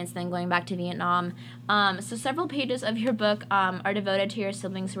experience, then going back to Vietnam. So several pages of your book are devoted to your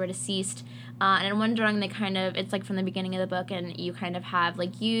siblings who are deceased. And in one drawing, it's like from the beginning of the book, and you kind of have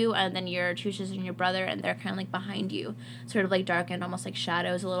like you and then your two sisters and your brother, and they're kind of like behind you, sort of like darkened, almost like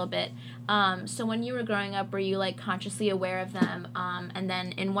shadows a little bit. So when you were growing up, were you like consciously aware of them? And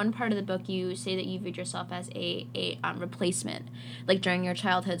then in one part of the book, you say that you viewed yourself as a replacement, like during your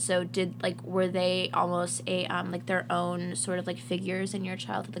childhood. So were they almost like their own sort of like figures in your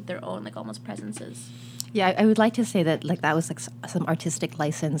childhood, like their own like almost presences? Yeah, I would like to say that like that was like some artistic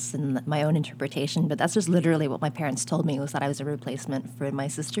license and my own interpretation, but that's just literally what my parents told me, was that I was a replacement for my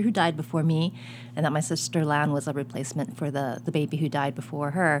sister who died before me, and that my sister Lan was a replacement for the baby who died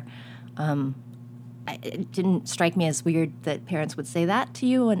before her. It didn't strike me as weird that parents would say that to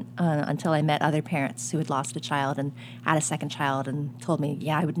you until I met other parents who had lost a child and had a second child and told me,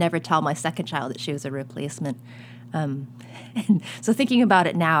 yeah, I would never tell my second child that she was a replacement. And so thinking about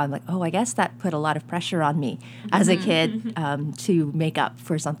it now, I'm like, oh, I guess that put a lot of pressure on me as a kid to make up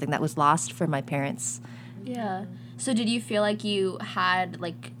for something that was lost for my parents. Yeah. So did you feel like you had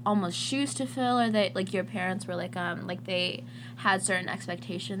like almost shoes to fill, or that like your parents were like they had certain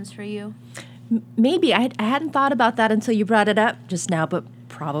expectations for you? Maybe. I hadn't thought about that until you brought it up just now, but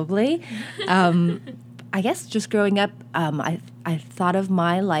probably. I guess just growing up, I thought of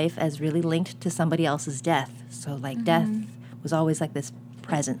my life as really linked to somebody else's death. So like death was always like this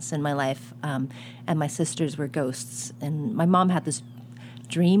presence in my life, and my sisters were ghosts. And my mom had this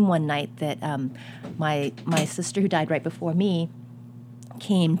dream one night that my sister who died right before me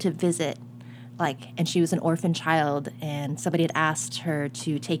came to visit and she was an orphan child, and somebody had asked her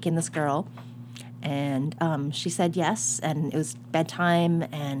to take in this girl, and she said yes, and it was bedtime,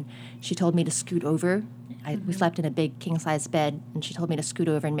 and she told me to scoot over. We slept in a big king-size bed, and she told me to scoot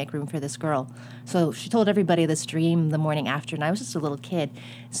over and make room for this girl. So she told everybody this dream the morning after, and I was just a little kid.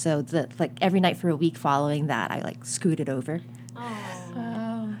 So every night for a week following that, I scooted over.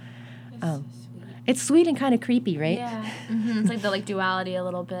 Oh. It's sweet and kind of creepy, right? Yeah. It's like the duality a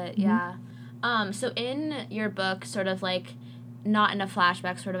little bit. Yeah. So in your book, sort of not in a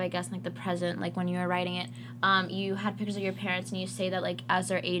flashback, sort of, I guess, in the present, when you were writing it, you had pictures of your parents, and you say that, as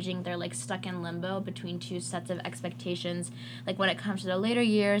they're aging, they're, stuck in limbo between two sets of expectations, when it comes to their later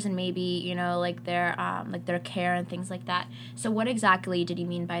years and maybe, their care and things like that. So what exactly did you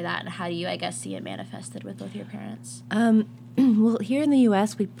mean by that, and how do you, I guess, see it manifested with both your parents? Well, here in the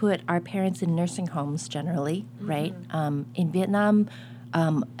U.S., we put our parents in nursing homes generally, right? In Vietnam,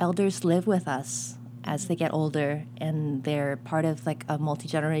 elders live with us as they get older, and they're part of a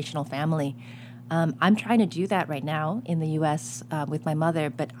multi-generational family. I'm trying to do that right now in the U.S. With my mother,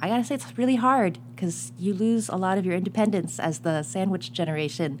 but I gotta say it's really hard because you lose a lot of your independence as the sandwich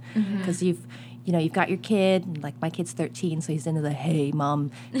generation because you've got your kid, and my kid's 13, so he's into the hey mom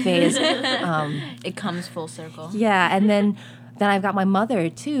phase. It comes full circle. Yeah, and then I've got my mother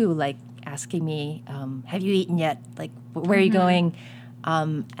too, asking me, have you eaten yet? Where are you going?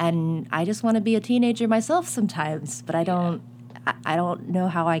 And I just want to be a teenager myself sometimes, but I don't know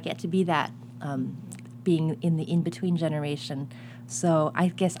how I get to be that, being in the in-between generation. So I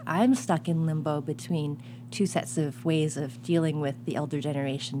guess I'm stuck in limbo between two sets of ways of dealing with the elder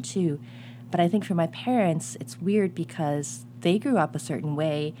generation too. But I think for my parents, it's weird because they grew up a certain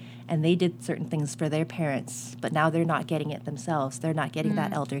way and they did certain things for their parents, but now they're not getting it themselves. They're not getting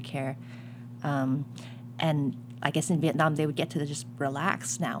that elder care. And I guess in Vietnam, they would get to just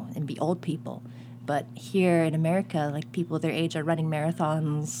relax now and be old people. But here in America, people their age are running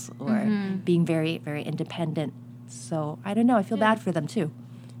marathons or being very, very independent. So I don't know. I feel bad for them, too.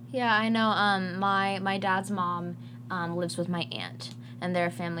 Yeah, I know. My dad's mom lives with my aunt and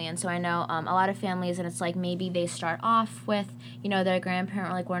their family. And so I know a lot of families, and it's maybe they start off with, their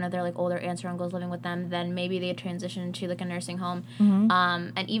grandparent or one of their older aunts or uncles living with them, then maybe they transition to a nursing home.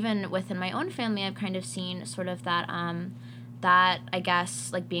 And even within my own family, I've kind of seen sort of that, I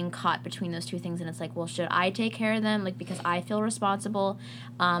guess, being caught between those two things. And it's well, should I take care of them, because I feel responsible,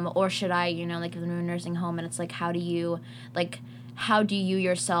 or should I, give them to a nursing home? And it's how do you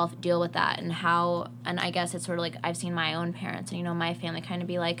yourself deal with that, and I guess it's sort of I've seen my own parents and, my family kind of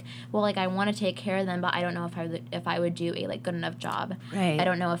be well, I want to take care of them, but I don't know if I would do a, good enough job. Right. I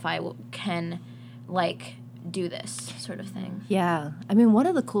don't know if I can, do this sort of thing. Yeah. I mean, one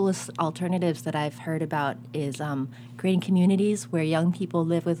of the coolest alternatives that I've heard about is creating communities where young people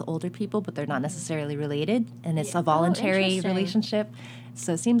live with older people, but they're not necessarily related, and it's a voluntary relationship.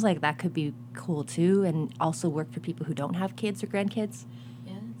 So it seems like that could be cool, too, and also work for people who don't have kids or grandkids.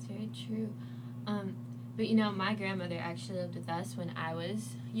 Yeah, that's very true. But, my grandmother actually lived with us when I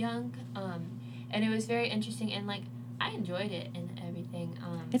was young, and it was very interesting, and, I enjoyed it and everything.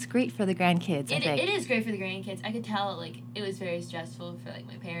 It's great for the grandkids, I think. It is great for the grandkids. I could tell, it was very stressful for,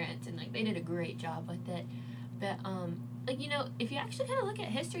 my parents, and, they did a great job with it. But, if you actually kind of look at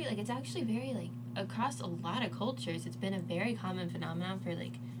history, it's actually very, across a lot of cultures, it's been a very common phenomenon for,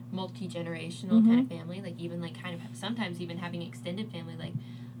 multi-generational kind of family, even, kind of sometimes even having extended family,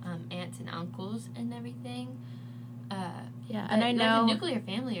 aunts and uncles and everything. Yeah, and I know... the nuclear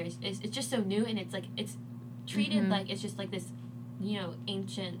family is it's just so new, and it's, it's treated it's just this,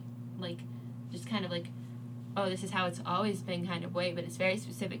 ancient, just kind of oh, this is how it's always been kind of way, but it's very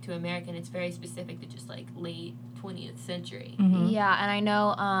specific to America, and it's very specific to just late 20th century. Yeah, and I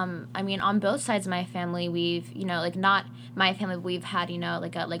know, on both sides of my family, we've, not my family, we've had,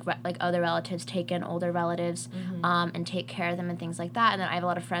 other relatives take in older relatives, and take care of them and things like that. And then I have a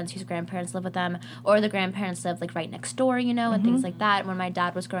lot of friends whose grandparents live with them, or the grandparents live, right next door, and things like that. When my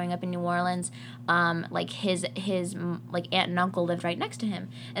dad was growing up in New Orleans, his aunt and uncle lived right next to him.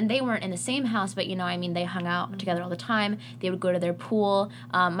 And they weren't in the same house, but, they hung out together all the time. They would go to their pool.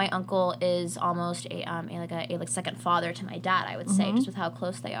 My uncle is almost a second father to my dad, I would say, just with how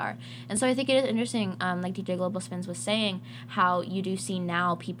close they are. And so I think it is interesting, like DJ Global Spins was saying, how you do see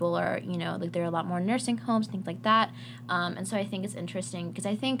now people are, there are a lot more nursing homes, things like that. And so I think it's interesting because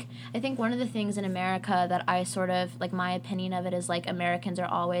I think one of the things in America that I sort of, my opinion of it is, Americans are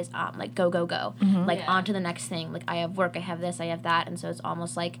always, go, go, go. On to the next thing. I have work, I have this, I have that. And so it's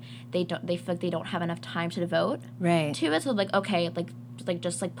almost they feel like they don't have enough time to devote right to it. So, okay,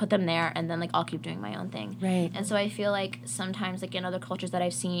 just like put them there, and then like I'll keep doing my own thing. Right. And so I feel like sometimes like in other cultures that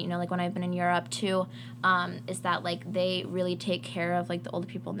I've seen, you know, like when I've been in Europe too, is that like they really take care of like the older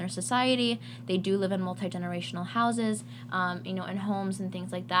people in their society. They do live in multi-generational houses, you know, in homes and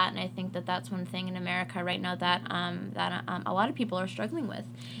things like that. And I think that that's one thing in America right now that a lot of people are struggling with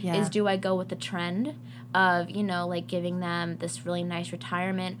is, do I go with the trend of, you know, like giving them this really nice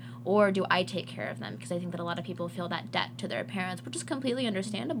retirement, or do I take care of them? Because I think that a lot of people feel that debt to their parents, which is completely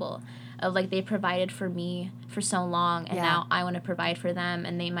understandable, of like they provided for me for so long, and now I want to provide for them,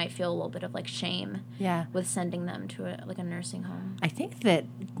 and they might feel a little bit of like shame with sending them to a nursing home. I think that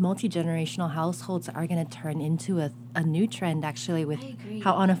multi-generational households are going to turn into a new trend, actually, with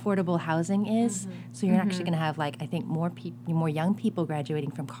how unaffordable housing is. So you're actually going to have, like, I think more young people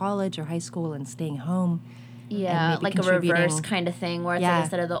graduating from college or high school and staying home. Yeah, like a reverse kind of thing, where it's like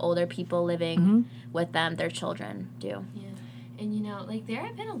instead of the older people living with them, their children do. Yeah. And, you know, like, there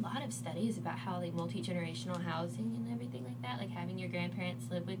have been a lot of studies about how, like, multi-generational housing and everything like that, like, having your grandparents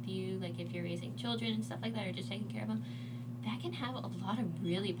live with you, like, if you're raising children and stuff like that, or just taking care of them, that can have a lot of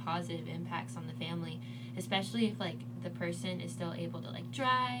really positive impacts on the family, especially if, like, the person is still able to, like,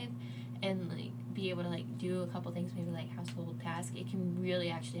 drive and, like, be able to, like, do a couple things, maybe, like, household tasks. It can really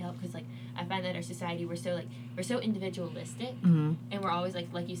actually help, because, like, I find that our society, we're so individualistic, and we're always,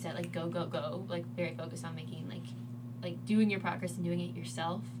 like you said, like, go, like, very focused on making, like doing your progress and doing it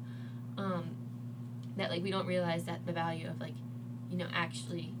yourself, that, like, we don't realize that the value of, like, you know,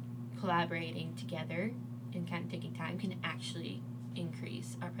 actually collaborating together and kind of taking time can actually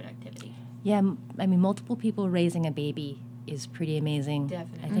increase our productivity. Yeah, I mean, multiple people raising a baby is pretty amazing.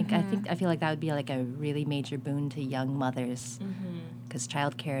 Definitely. I feel like that would be like a really major boon to young mothers, because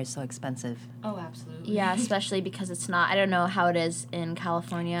childcare is so expensive. Oh, absolutely. Yeah, especially because it's not, I don't know how it is in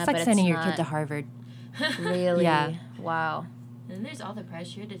California, It's but like it's sending not your kid to Harvard. Really? Yeah. Wow. And then there's all the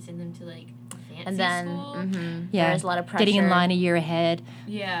pressure to send them to, like, fancy And then school. there's a lot of pressure. Getting in line a year ahead.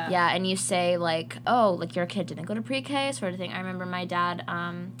 Yeah. Yeah, and you say like, oh, like your kid didn't go to pre-K sort of thing. I remember my dad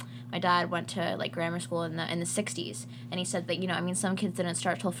went to like grammar school in the 60s, and he said that, you know, I mean, some kids didn't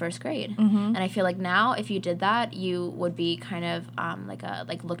start till first grade, and I feel like now if you did that, you would be kind of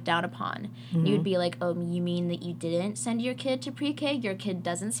like looked down upon. You would be like, oh, you mean that you didn't send your kid to pre-K? Your kid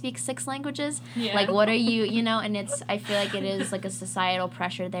doesn't speak 6 languages? Yeah. Like, what are you, you know? And I feel like it is like a societal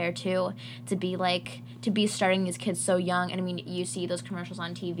pressure there too, to be starting these kids so young. And I mean, you see those commercials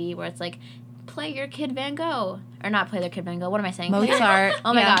on TV where it's like, play your kid Van Gogh. Or not play their kid Van Gogh. What am I saying? Mozart.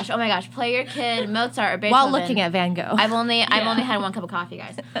 Oh my gosh. Play your kid Mozart or Beethoven. While looking at Van Gogh. I've only had 1 cup of coffee,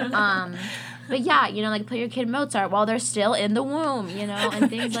 guys. But yeah, you know, like play your kid Mozart while they're still in the womb, you know, and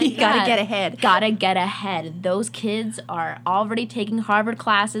things like that. You gotta get ahead. Gotta get ahead. Those kids are already taking Harvard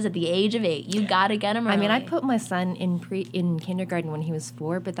classes at the age of 8. You gotta get them early. I mean, I put my son in kindergarten when he was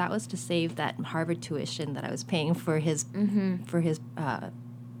 4, but that was to save that Harvard tuition that I was paying for his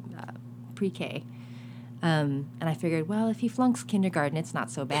pre-K. And I figured, well, if he flunks kindergarten, it's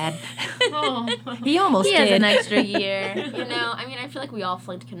not so bad. He almost did. He has an extra year. You know, I mean, I feel like we all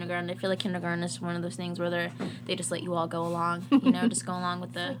flunked kindergarten. I feel like kindergarten is one of those things where they just let you all go along. You know, just go along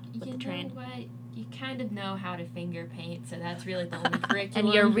with the train. Know what? You kind of know how to finger paint, so that's really the only curriculum.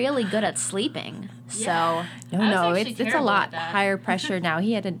 And you're really good at sleeping. Yeah. So no, it's a lot higher pressure now.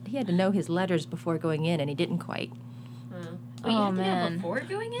 He had to know his letters before going in, and he didn't quite. Wait, you have to know before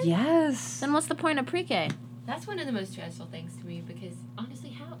going in? Yes. Then what's the point of pre-K? That's one of the most stressful things to me, because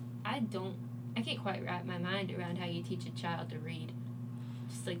honestly, I can't quite wrap my mind around how you teach a child to read.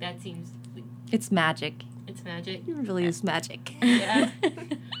 Just like that seems like, it's magic. It's magic. It really is magic. Yeah.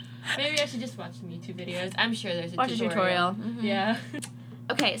 Maybe I should just watch some YouTube videos. I'm sure there's a tutorial. Mm-hmm. Yeah.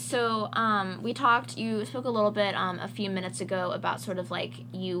 Okay, so you spoke a little bit a few minutes ago about sort of like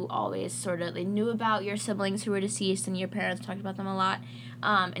you always sort of knew about your siblings who were deceased, and your parents talked about them a lot.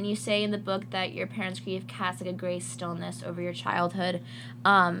 And you say in the book that your parents' grief casts like a gray stillness over your childhood.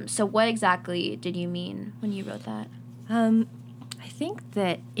 So what exactly did you mean when you wrote that? I think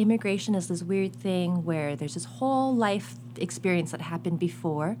that immigration is this weird thing where there's this whole life experience that happened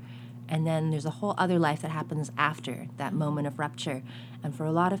before, and then there's a whole other life that happens after that moment of rupture. And for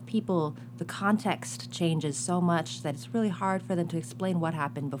a lot of people, the context changes so much that it's really hard for them to explain what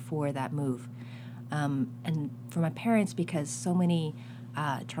happened before that move. And for my parents, because so many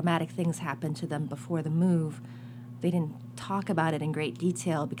traumatic things happened to them before the move, they didn't talk about it in great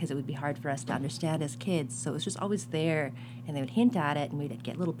detail because it would be hard for us to understand as kids. So it was just always there, and they would hint at it, and we'd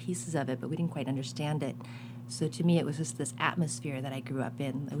get little pieces of it, but we didn't quite understand it. So to me, it was just this atmosphere that I grew up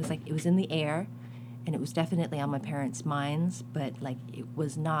in. It was like it was in the air, and it was definitely on my parents' minds, but like it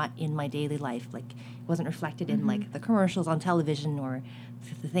was not in my daily life. Like it wasn't reflected in like the commercials on television or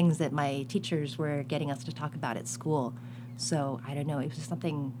the things that my teachers were getting us to talk about at school. So I don't know. It was just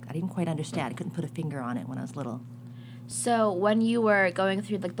something I didn't quite understand. I couldn't put a finger on it when I was little. So when you were going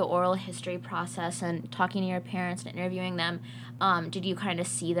through like the oral history process and talking to your parents and interviewing them, did you kind of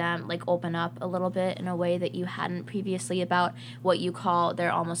see them like open up a little bit in a way that you hadn't previously about what you call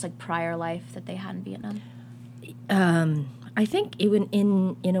their almost like prior life that they had in Vietnam? I think even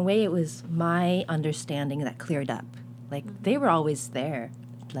in a way it was my understanding that cleared up. Like they were always there.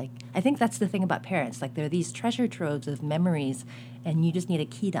 Like I think that's the thing about parents. Like they're these treasure troves of memories, and you just need a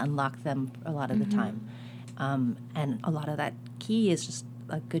key to unlock them a lot of the time. And a lot of that key is just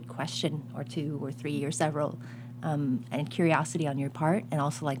a good question or two or three or several, and curiosity on your part, and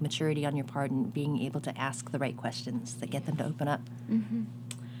also like maturity on your part, and being able to ask the right questions that get them to open up.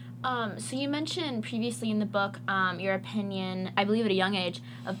 So you mentioned previously in the book your opinion, I believe at a young age,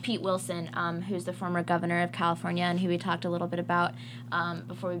 of Pete Wilson, who's the former governor of California and who we talked a little bit about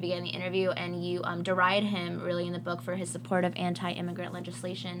before we began the interview, and you derided him really in the book for his support of anti-immigrant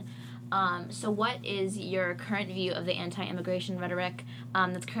legislation. So what is your current view of the anti-immigration rhetoric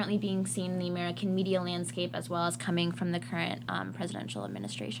that's currently being seen in the American media landscape as well as coming from the current presidential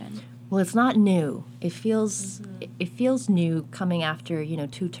administration? Well, it's not new. It feels new coming after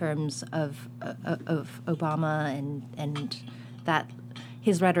 2 terms of Obama, and that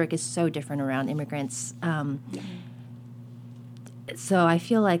his rhetoric is so different around immigrants. So I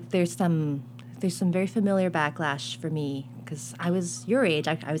feel like there's some very familiar backlash for me, because I was your age.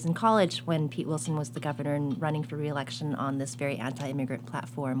 I was in college when Pete Wilson was the governor and running for re-election on this very anti-immigrant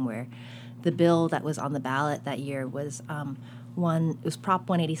platform, where the bill that was on the ballot that year was it was Prop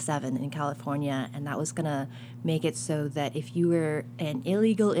 187 in California, and that was going to make it so that if you were an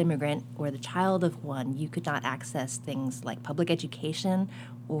illegal immigrant or the child of one, you could not access things like public education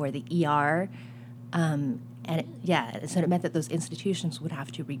or the ER. So it meant that those institutions would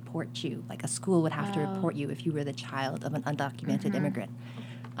have to report you, like a school would have to report you if you were the child of an undocumented immigrant.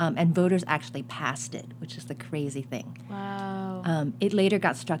 And voters actually passed it, which is the crazy thing. Wow. It later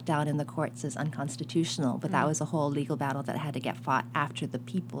got struck down in the courts as unconstitutional, but that was a whole legal battle that had to get fought after the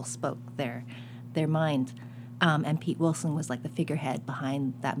people spoke their mind. And Pete Wilson was like the figurehead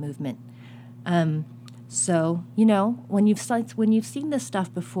behind that movement. So, when you've seen this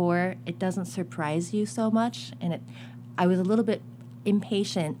stuff before, it doesn't surprise you so much. And I was a little bit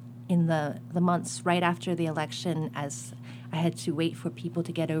impatient in the months right after the election, as I had to wait for people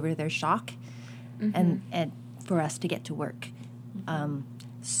to get over their shock and for us to get to work.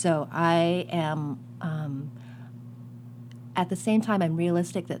 So I am, at the same time, I'm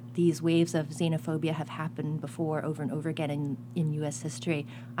realistic that these waves of xenophobia have happened before over and over again in U.S. history.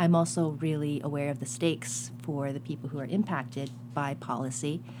 I'm also really aware of the stakes for the people who are impacted by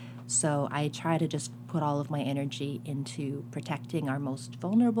policy. So I try to just put all of my energy into protecting our most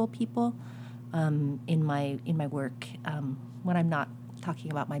vulnerable people in my work. When I'm not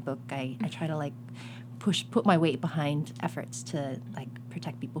talking about my book, I try to put my weight behind efforts to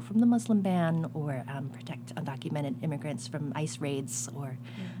protect people from the Muslim ban, or protect undocumented immigrants from ICE raids, or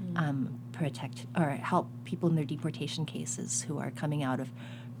protect or help people in their deportation cases who are coming out of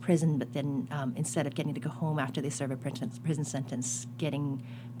prison, but then instead of getting to go home after they serve a prison sentence, getting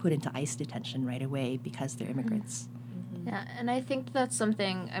put into ICE detention right away because they're immigrants. Yeah, and I think that's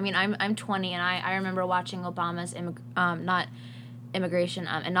something. I mean, I'm 20, and I remember watching Obama's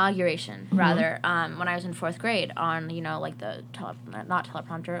inauguration rather when I was in 4th grade on the not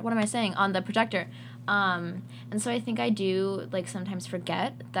teleprompter, what am I saying, on the projector, and so I think I do sometimes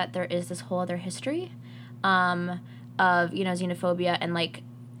forget that there is this whole other history of xenophobia, and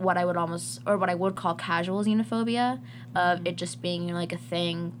what I would call casual xenophobia, of it just being a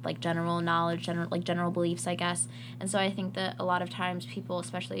thing, general knowledge, general beliefs, I guess. And so I think that a lot of times people,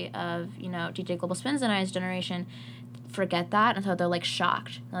 especially of DJ Global Spins and I's generation, forget that, and so they're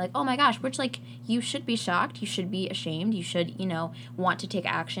shocked. They're like, oh my gosh, which you should be shocked, you should be ashamed, you should want to take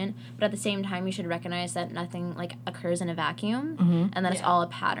action, but at the same time you should recognize that nothing occurs in a vacuum, and that it's all a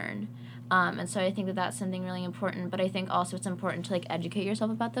pattern. And so I think that that's something really important, but I think also it's important to educate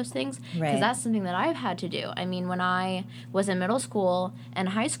yourself about those things, because that's something that I've had to do. I mean, when I was in middle school and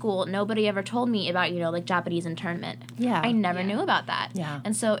high school, nobody ever told me about Japanese internment. I never knew about that.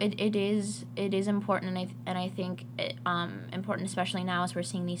 And so it is important, and I think important, especially now as we're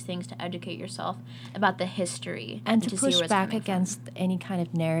seeing these things, to educate yourself about the history and to push back against any kind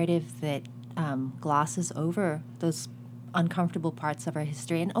of narrative that glosses over those uncomfortable parts of our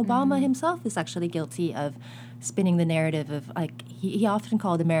history. And Obama himself is actually guilty of spinning the narrative of he often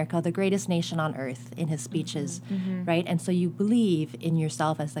called America the greatest nation on earth in his speeches, right? And so you believe in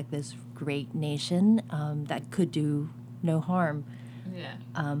yourself as like this great nation that could do no harm. Yeah.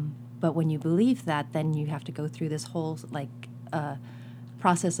 But when you believe that, then you have to go through this whole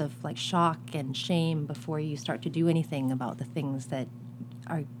process of like shock and shame before you start to do anything about the things that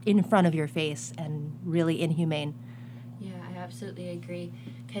are in front of your face and really inhumane. Yeah, I absolutely agree.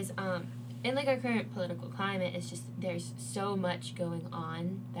 Because in like our current political climate, it's just there's so much going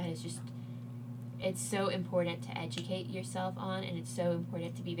on that is just it's so important to educate yourself on, and it's so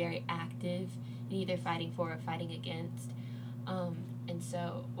important to be very active in either fighting for or fighting against. And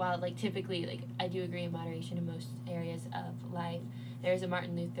so while like typically like I do agree in moderation in most areas of life, there's a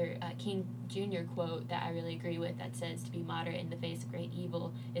Martin Luther King Jr. quote that I really agree with that says to be moderate in the face of great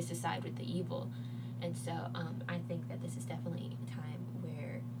evil is to side with the evil. And so I think that this is definitely a time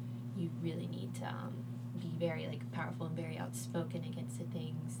where you really need to be very like powerful and very outspoken against the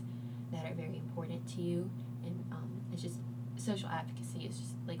things that are very important to you. And it's just social advocacy is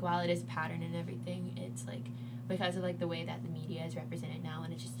just like while it is a pattern and everything, it's like because of like the way that the media is represented now,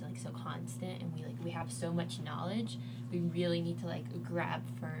 and it's just like so constant, and we have so much knowledge, we really need to like grab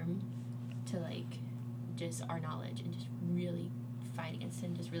firm to like just our knowledge and just really fight against it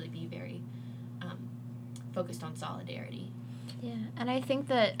and just really be very focused on solidarity. Yeah, and I think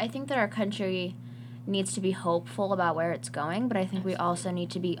that our country needs to be hopeful about where it's going, but I think we also need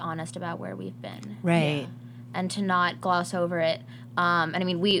to be honest about where we've been. Right. Yeah. And to not gloss over it. And I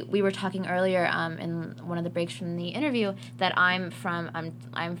mean, we were talking earlier in one of the breaks from the interview that I'm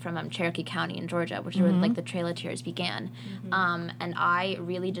from Cherokee County in Georgia, which is where like the Trail of Tears began. And I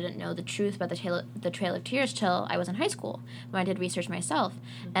really didn't know the truth about the Trail of Tears till I was in high school when I did research myself,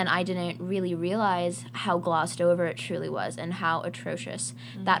 and I didn't really realize how glossed over it truly was and how atrocious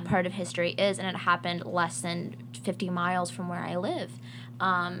that part of history is, and it happened less than 50 miles from where I live.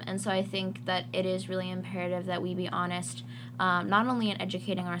 And so I think that it is really imperative that we be honest, not only in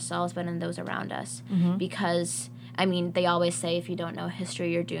educating ourselves, but in those around us. Because, I mean, they always say if you don't know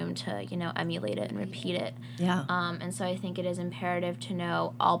history, you're doomed to, emulate it and repeat it. Yeah. And so I think it is imperative to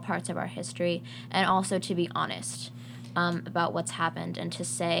know all parts of our history and also to be honest about what's happened, and to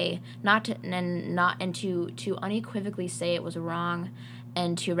say, to unequivocally say it was wrong,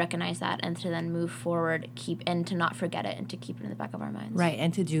 and to recognize that, and to then move forward, and to not forget it, and to keep it in the back of our minds. Right,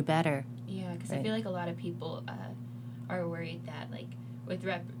 and to do better. Yeah, because I feel like a lot of people are worried that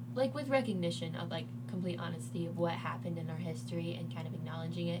with recognition of like complete honesty of what happened in our history and kind of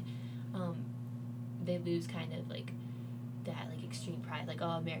acknowledging it, they lose kind of like that like extreme pride, like,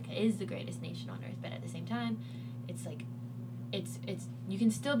 oh, America is the greatest nation on earth, but at the same time, it's like it's you can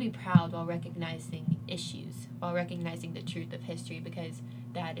still be proud while recognizing issues, while recognizing the truth of history, because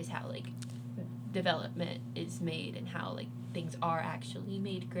that is how like development is made and how like things are actually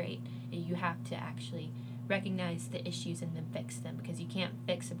made great. And you have to actually recognize the issues and then fix them, because you can't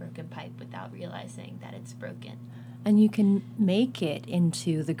fix a broken pipe without realizing that it's broken. And you can make it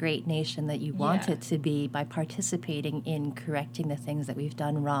into the great nation that you want it to be by participating in correcting the things that we've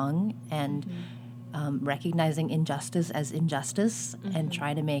done wrong, and recognizing injustice as injustice, and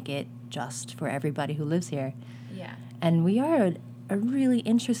trying to make it just for everybody who lives here. Yeah. And we are a really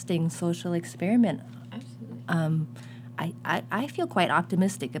interesting social experiment. Absolutely. I feel quite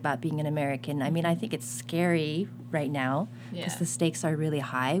optimistic about being an American. I mean, I think it's scary right now because the stakes are really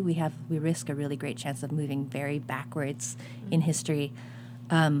high. We risk a really great chance of moving very backwards in history.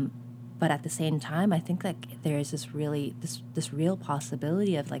 But at the same time, I think that there is this real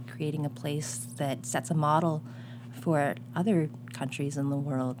possibility of like creating a place that sets a model for other countries in the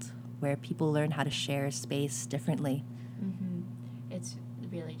world where people learn how to share space differently. It's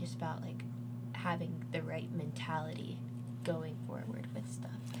really just about like having the right mentality going forward with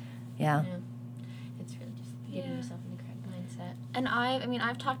stuff. Yeah. It's really just getting yourself in the correct mindset. And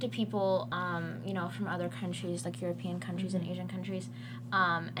I've talked to people, from other countries, like European countries and Asian countries,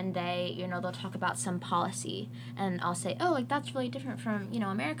 and they, they'll talk about some policy, and I'll say, oh, like, that's really different from,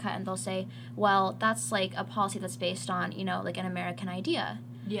 America, and they'll say, well, that's, like, a policy that's based on, like, an American idea.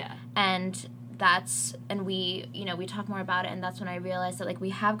 Yeah. And we talk more about it, and that's when I realized that, like,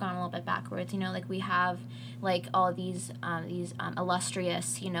 we have gone a little bit backwards, like, we have, like, all these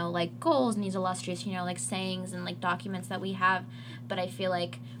illustrious, like, goals, and these illustrious, like, sayings and, like, documents that we have, but I feel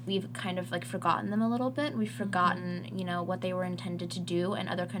like we've kind of, like, forgotten them a little bit. We've forgotten, what they were intended to do, and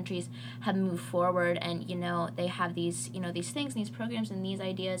other countries have moved forward, and, they have these, these things, and these programs, and these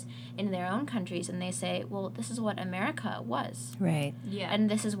ideas in their own countries, and they say, well, this is what America was. Right. Yeah. And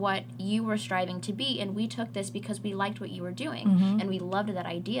this is what you were striving striving to be, and we took this because we liked what you were doing, and we loved that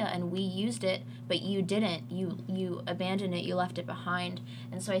idea, and we used it, but you didn't. You abandoned it. You left it behind.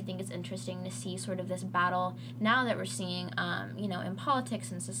 And so I think it's interesting to see sort of this battle now that we're seeing, in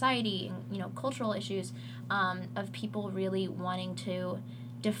politics and society and, cultural issues, of people really wanting to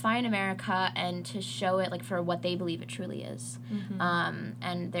define America and to show it like for what they believe it truly is.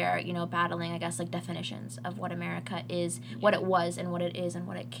 And they're, battling, I guess, like definitions of what America is, what it was and what it is and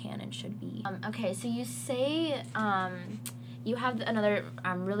what it can and should be. Okay, so you say you have another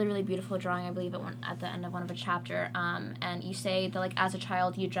really, really beautiful drawing, I believe, at the end of one of a chapter, and you say that like as a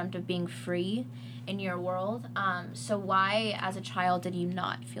child you dreamt of being free in your world. So why as a child did you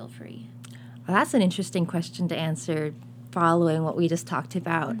not feel free? Well, that's an interesting question to answer following what we just talked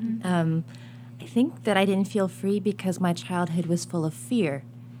about. I think that I didn't feel free because my childhood was full of fear.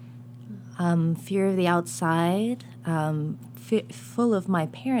 Fear of the outside, full of my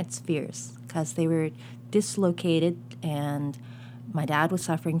parents' fears because they were dislocated and my dad was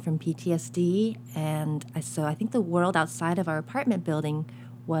suffering from PTSD. And so I think the world outside of our apartment building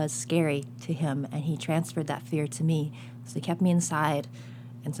was scary to him, and he transferred that fear to me. So he kept me inside.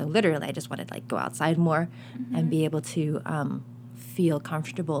 And so literally I just wanted to like go outside more and be able to feel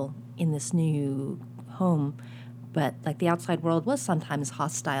comfortable in this new home. But like the outside world was sometimes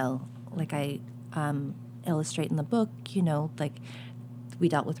hostile. Like I illustrate in the book, like we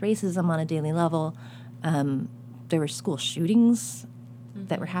dealt with racism on a daily level. There were school shootings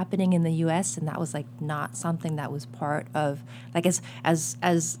that were happening in the U.S., and that was like not something that was part of, like as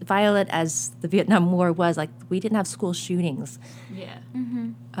violent as the Vietnam War was, like we didn't have school shootings. Yeah.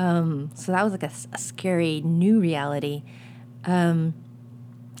 So that was like a scary new reality.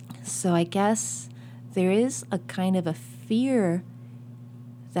 So I guess there is a kind of a fear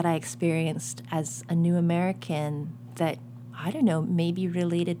that I experienced as a new American that, I don't know, maybe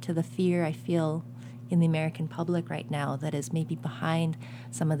related to the fear I feel in the American public right now that is maybe behind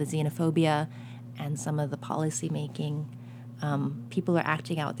some of the xenophobia and some of the policy making. People are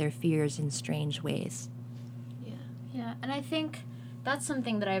acting out their fears in strange ways. Yeah, and I think that's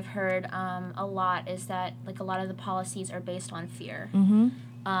something that I've heard a lot is that like a lot of the policies are based on fear.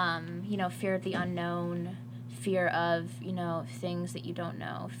 Fear of the unknown, fear of, things that you don't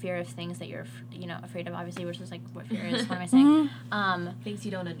know, fear of things that you're, afraid of, obviously, which is like what fear is. What am I saying? Things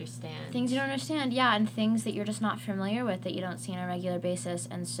you don't understand. Things you don't understand, yeah, and things that you're just not familiar with that you don't see on a regular basis.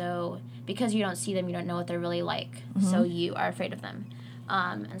 And so because you don't see them, you don't know what they're really like. So you are afraid of them.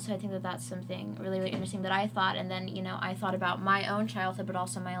 And so I think that that's something really, really interesting that I thought. And then, I thought about my own childhood, but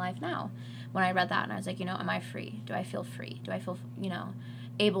also my life now. When I read that, and I was like, am I free? Do I feel free? Do I feel,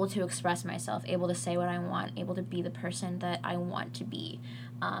 able to express myself, able to say what I want, able to be the person that I want to be?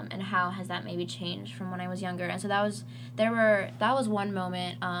 And how has that maybe changed from when I was younger? And so that was one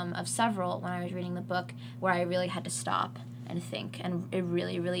moment of several when I was reading the book where I really had to stop and think, and it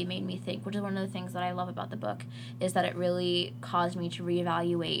really, really made me think, which is one of the things that I love about the book, is that it really caused me to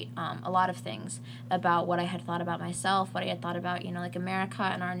reevaluate a lot of things about what I had thought about myself, what I had thought about, like America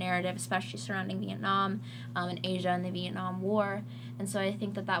and our narrative, especially surrounding Vietnam and Asia and the Vietnam War. And so I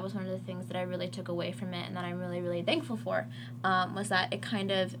think that was one of the things that I really took away from it and that I'm really, really thankful for, was that it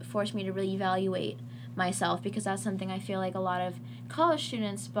kind of forced me to really evaluate myself, because that's something I feel like a lot of college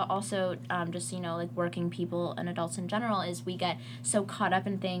students, but also just like working people and adults in general, is we get so caught up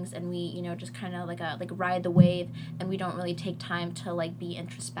in things and we just kind of like ride the wave, and we don't really take time to like be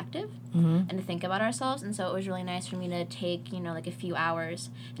introspective and to think about ourselves. And so it was really nice for me to take like a few hours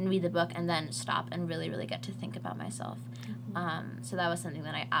and read the book and then stop and really, really get to think about myself. So that was something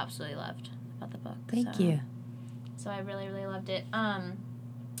that I absolutely loved about the book. Thank you. So I really, really loved it.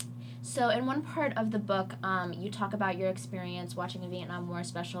 So in one part of the book, you talk about your experience watching a Vietnam War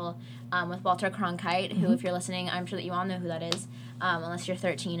special with Walter Cronkite, who, if you're listening, I'm sure that you all know who that is, unless you're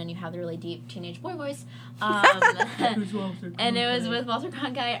 13 and you have the really deep teenage boy voice. And it was with Walter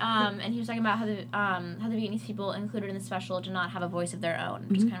Cronkite, and he was talking about how the Vietnamese people included in the special did not have a voice of their own,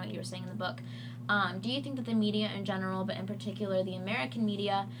 which is kind of what you were saying in the book. Do you think that the media in general, but in particular the American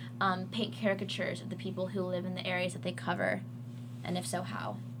media, paint caricatures of the people who live in the areas that they cover, and if so,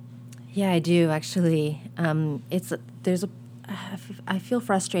 how? Yeah, I do actually. I feel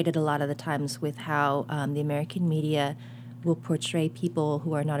frustrated a lot of the times with how the American media will portray people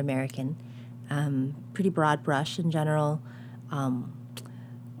who are not American. Pretty broad brush in general, kind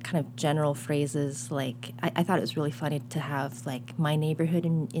of general phrases. Like I thought it was really funny to have like my neighborhood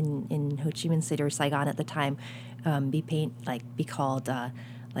in Ho Chi Minh City or Saigon at the time be called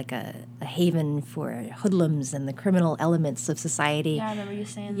like a haven for hoodlums and the criminal elements of society. Yeah, I remember you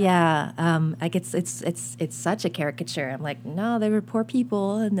saying that. Yeah, like it's such a caricature. I'm like, no, they were poor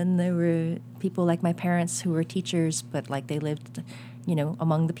people, and then there were people like my parents who were teachers, but like they lived,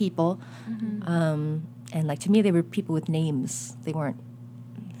 among the people. And like to me, they were people with names. They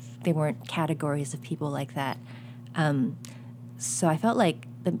weren't categories of people like that. So I felt like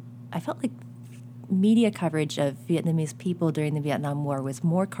media coverage of Vietnamese people during the Vietnam War was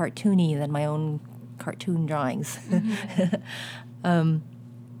more cartoony than my own cartoon drawings. And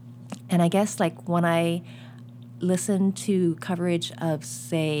I guess like when I listen to coverage of,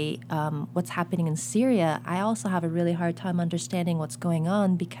 say, what's happening in Syria, I also have a really hard time understanding what's going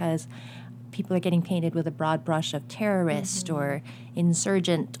on because people are getting painted with a broad brush of terrorist or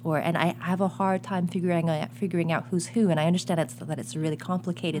insurgent, and I have a hard time figuring out who's who. And I understand that it's a really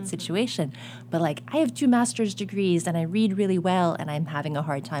complicated situation, but like I have 2 master's degrees and I read really well, and I'm having a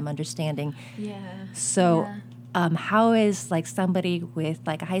hard time understanding. Yeah. So, how is like somebody with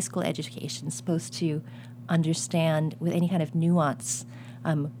like a high school education supposed to understand with any kind of nuance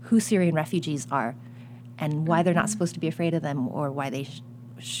who Syrian refugees are, and why they're not supposed to be afraid of them, or why they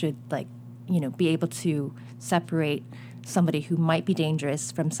should like be able to separate somebody who might be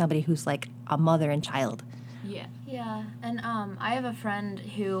dangerous from somebody who's like a mother and child. Yeah. Yeah, and I have a friend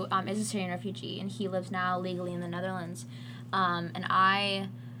who is a Syrian refugee, and he lives now legally in the Netherlands. And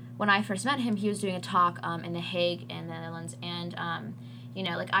when I first met him, he was doing a talk in The Hague in the Netherlands, and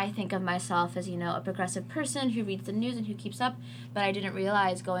like I think of myself as a progressive person who reads the news and who keeps up, but I didn't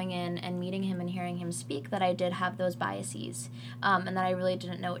realize going in and meeting him and hearing him speak that I did have those biases, and that I really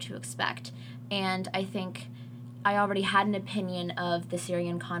didn't know what to expect. And I think I already had an opinion of the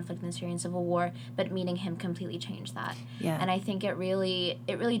Syrian conflict and the Syrian civil war, but meeting him completely changed that. Yeah. And I think it really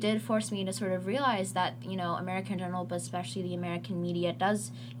did force me to sort of realize that, America in general, but especially the American media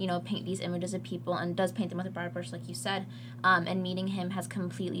does, paint these images of people and does paint them with a broad brush, like you said. And meeting him has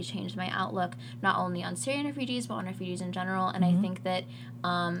completely changed my outlook, not only on Syrian refugees, but on refugees in general. And I think that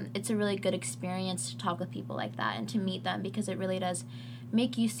it's a really good experience to talk with people like that and to meet them, because it really does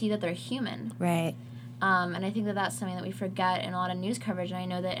make you see that they're human. Right. And I think that that's something that we forget in a lot of news coverage. And I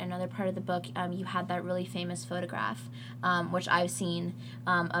know that in another part of the book, you had that really famous photograph, which I've seen,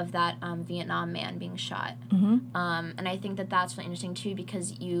 of that Vietnam man being shot. And I think that that's really interesting, too,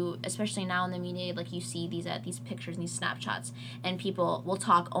 because you, especially now in the media, like you see these pictures and these snapshots, and people will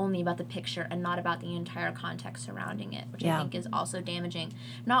talk only about the picture and not about the entire context surrounding it, which I think is also damaging,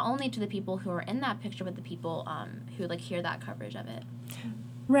 not only to the people who are in that picture, but the people who like hear that coverage of it.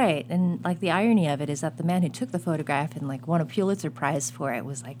 Right, and like the irony of it is that the man who took the photograph and like won a Pulitzer Prize for it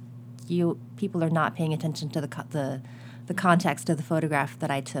was like, people are not paying attention to the context of the photograph that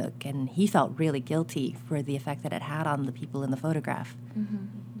I took, and he felt really guilty for the effect that it had on the people in the photograph. And,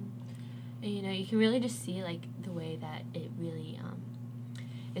 you can really just see like the way that it really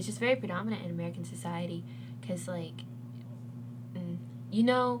it's just very predominant in American society, because like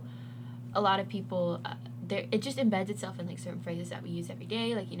a lot of people. It just embeds itself in like certain phrases that we use every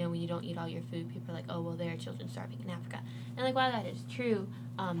day, like when you don't eat all your food, people are like, oh well, there are children starving in Africa, and like while that is true,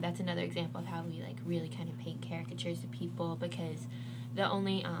 that's another example of how we like really kind of paint caricatures of people, because the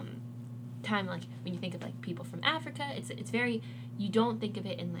only time like when you think of like people from Africa, it's very, you don't think of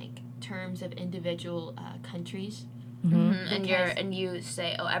it in like terms of individual countries. And you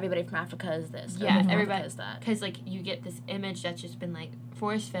say, oh, everybody from Africa is this. Yeah, everybody is that. Because like you get this image that's just been like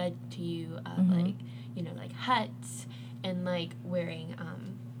force fed to you of like like huts and like wearing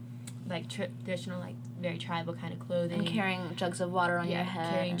like traditional like very tribal kind of clothing and carrying jugs of water on your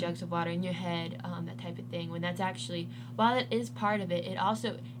head. Carrying jugs of water in your head, that type of thing. When that's actually, while it is part of it, it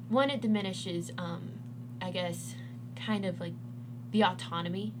also it diminishes I guess kind of like the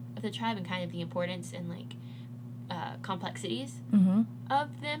autonomy of the tribe and kind of the importance and like complexities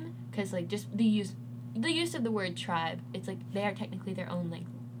of them, because like just the use of the word tribe, it's like they are technically their own like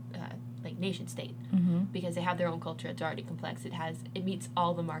nation state, because they have their own culture. It's already complex. It meets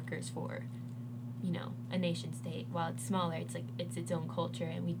all the markers for a nation state. While it's smaller, it's like it's its own culture,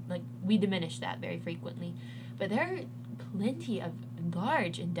 and we diminish that very frequently. But there are plenty of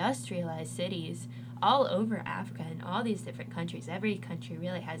large industrialized cities all over Africa and all these different countries. Every country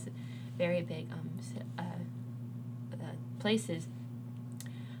really has very big places,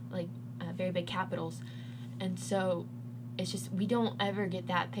 like very big capitals, and so it's just we don't ever get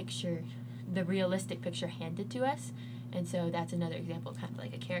that picture, the realistic picture, handed to us, And so that's another example, kind of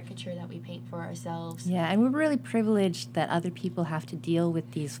like a caricature that we paint for ourselves. Yeah, and we're really privileged that other people have to deal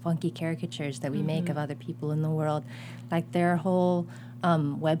with these funky caricatures that we make of other people in the world. Like there are whole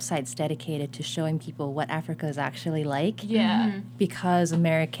websites dedicated to showing people what Africa is actually like. Yeah. Because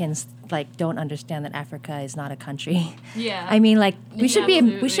Americans like don't understand that Africa is not a country. Yeah. I mean, like we should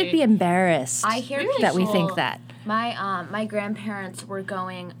absolutely. be embarrassed I hear that we people- think that. My grandparents were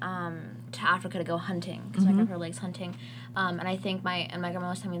going to Africa to go hunting because my grandpa likes hunting, and I think my grandma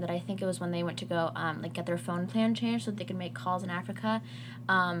was telling me that I think it was when they went to go like get their phone plan changed so that they could make calls in Africa,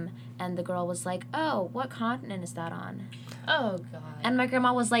 and the girl was like, "Oh, what continent is that on?" Oh, God. And my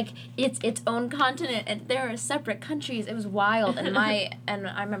grandma was like, "It's its own continent, and there are separate countries." It was wild, and I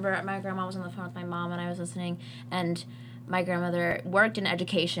remember my grandma was on the phone with my mom, and I was listening, and my grandmother worked in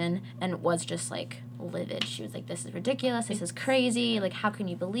education and was just like livid. She was like, "This is ridiculous. This is crazy. Like, how can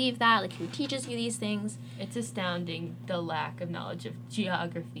you believe that? Like, who teaches you these things?" It's astounding the lack of knowledge of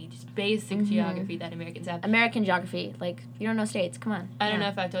geography, just basic geography that Americans have. American geography, like, you don't know states. Come on. I don't know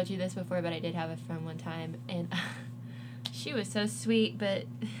if I've told you this before, but I did have a friend one time, and she was so sweet, but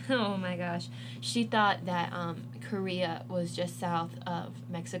oh my gosh. She thought that Korea was just south of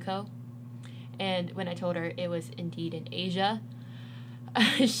Mexico, and when I told her it was indeed in Asia,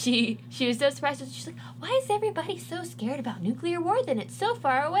 she was so surprised. She's like, "Why is everybody so scared about nuclear war then? It's so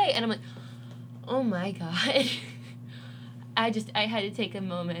far away." And I'm like, oh my God. I had to take a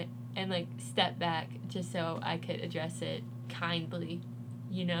moment and like step back just so I could address it kindly,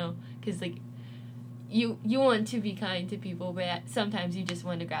 you know, because like you want to be kind to people, but sometimes you just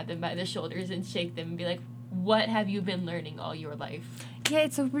want to grab them by the shoulders and shake them and be like, what have you been learning all your life? Yeah,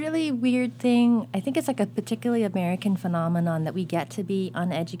 it's a really weird thing. I think it's like a particularly American phenomenon that we get to be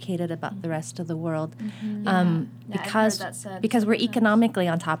uneducated about the rest of the world, I've because heard that said because we're several times. economically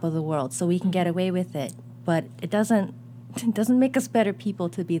on top of the world, so we can get away with it. But it doesn't make us better people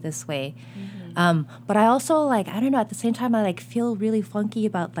to be this way. But I also like, I don't know, at the same time I like feel really funky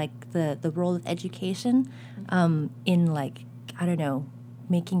about like the role of education in like, I don't know,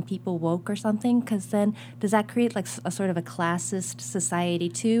 making people woke or something, because then does that create like a sort of a classist society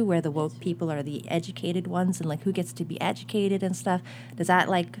too, where the woke people are the educated ones and like who gets to be educated and stuff? Does that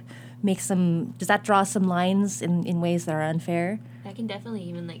like does that draw some lines in ways that are unfair? That can definitely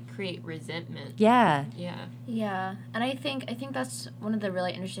even like create resentment. Yeah. Yeah. Yeah, and I think that's one of the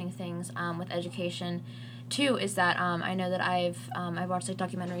really interesting things with education, too, is that I know that I've watched like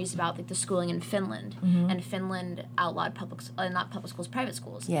documentaries about like the schooling in Finland, and Finland outlawed not public schools, private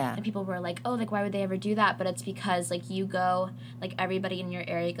schools. Yeah. And people were like, oh, like why would they ever do that? But it's because like you go, like everybody in your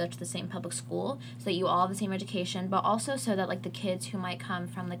area goes to the same public school, so that you all have the same education, but also so that like the kids who might come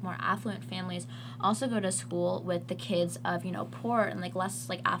from like more affluent families also go to school with the kids of, you know, poor and like less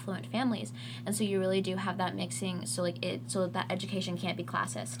like affluent families, and so you really do have that mixing, so that education can't be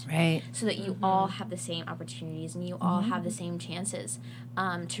classist, Right. so that you all have the same opportunities and you all have the same chances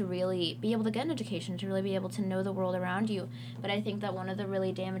to really be able to get an education, to really be able to know the world around you. But I think that one of the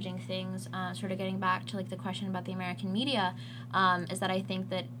really damaging things, sort of getting back to like the question about the American media, is that I think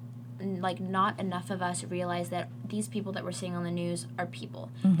that like not enough of us realize that these people that we're seeing on the news are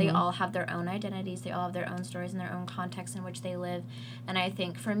people. They all have their own identities, they all have their own stories and their own context in which they live. And I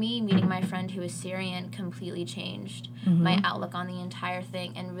think for me, meeting my friend who is Syrian completely changed my outlook on the entire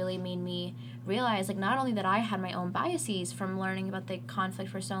thing and really made me realize like not only that I had my own biases from learning about the conflict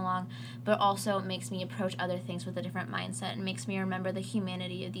for so long, but also it makes me approach other things with a different mindset and makes me remember the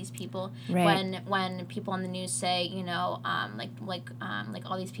humanity of these people. Right. When people on the news say, you know, like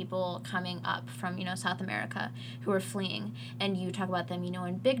all these people coming up from, you know, South America who are fleeing, and you talk about them, you know,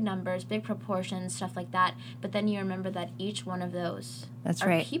 in big numbers, big proportions, stuff like that, but then you remember that each one of those That's are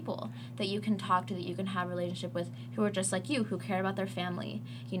right. people that you can talk to, that you can have a relationship with, who are just like you, who care about their family,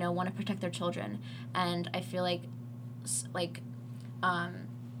 you know, want to protect their children. And I feel like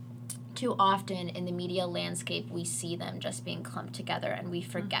too often in the media landscape we see them just being clumped together and we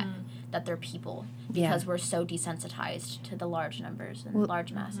forget that they're people because we're so desensitized to the large numbers and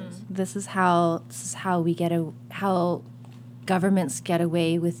large masses. This is how how governments get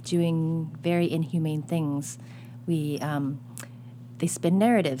away with doing very inhumane things. They spin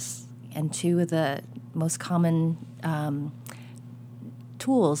narratives, and two of the most common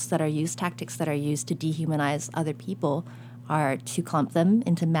tactics that are used to dehumanize other people are to clump them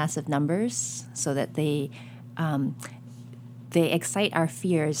into massive numbers so that they excite our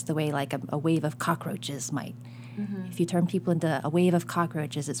fears the way like a wave of cockroaches might. If you turn people into a wave of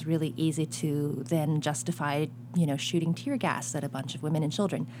cockroaches, it's really easy to then justify, you know, shooting tear gas at a bunch of women and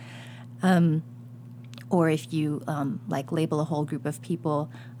children. Or if you like label a whole group of people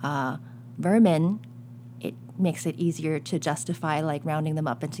vermin, it makes it easier to justify like rounding them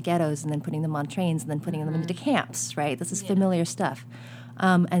up into ghettos and then putting them on trains and then putting them into camps, right? This is familiar stuff.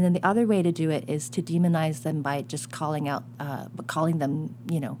 And then the other way to do it is to demonize them by just calling them,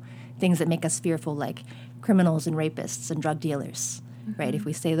 things that make us fearful, like criminals and rapists and drug dealers, right? If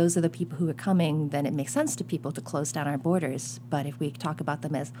we say those are the people who are coming, then it makes sense to people to close down our borders. But if we talk about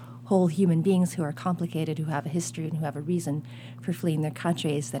them as whole human beings who are complicated, who have a history and who have a reason for fleeing their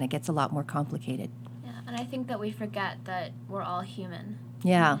countries, then it gets a lot more complicated. Yeah, and I think that we forget that we're all human.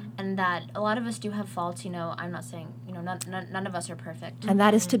 Yeah. And that a lot of us do have faults, I'm not saying, none of us are perfect. And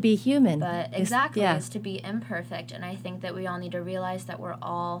that is to be human. But exactly, is to be imperfect. And I think that we all need to realize that we're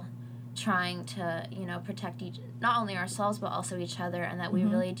all trying to, protect not only ourselves, but also each other, and that we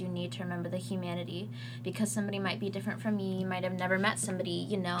really do need to remember the humanity, because somebody might be different from me. You might have never met somebody,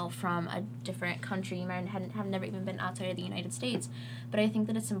 from a different country. You might have never even been outside of the United States. But I think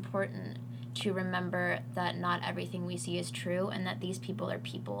that it's important to remember that not everything we see is true, and that these people are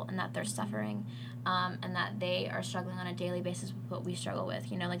people, and that they're suffering, and that they are struggling on a daily basis with what we struggle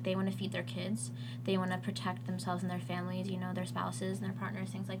with. Like they want to feed their kids, they want to protect themselves and their families, their spouses and their partners,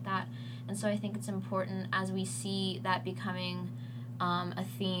 things like that. And so I think it's important, as we see that becoming a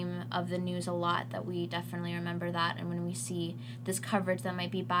theme of the news a lot, that we definitely remember that. And when we see this coverage that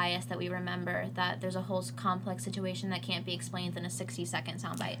might be biased, that we remember that there's a whole complex situation that can't be explained in a 60-second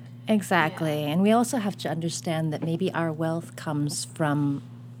soundbite. Exactly. And we also have to understand that maybe our wealth comes from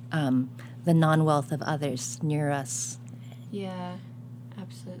the non-wealth of others near us. Yeah,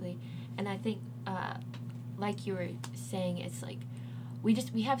 absolutely. And I think, like you were saying, it's like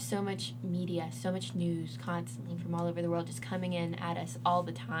we have so much media, so much news constantly from all over the world just coming in at us all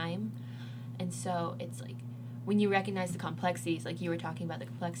the time. And so it's like, when you recognize the complexities, like you were talking about the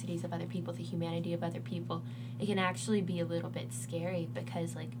complexities of other people, the humanity of other people, it can actually be a little bit scary,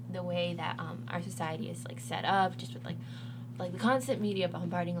 because like the way that our society is like set up, just with like the constant media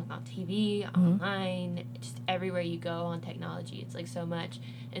bombarding, like on TV, online, just everywhere you go on technology, it's like so much.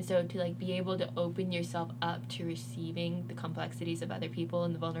 And so to like be able to open yourself up to receiving the complexities of other people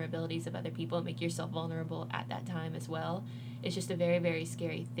and the vulnerabilities of other people, and make yourself vulnerable at that time as well, it's just a very, very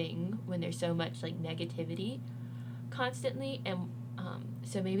scary thing when there's so much like negativity constantly. And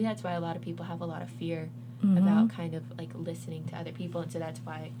so maybe that's why a lot of people have a lot of fear about kind of like listening to other people. And so that's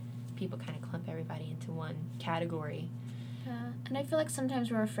why people kind of clump everybody into one category. Yeah, and I feel like sometimes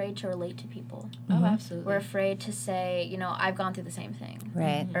we're afraid to relate to people. Oh, absolutely. We're afraid to say, I've gone through the same thing.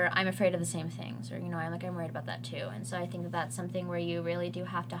 Right. Or I'm afraid of the same things. Or, I'm worried about that too. And so I think that that's something where you really do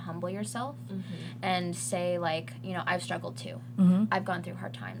have to humble yourself and say, like, I've struggled too. I've gone through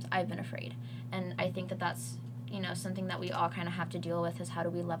hard times. I've been afraid. And I think that that's, something that we all kind of have to deal with, is how do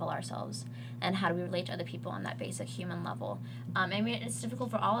we level ourselves and how do we relate to other people on that basic human level. I mean, it's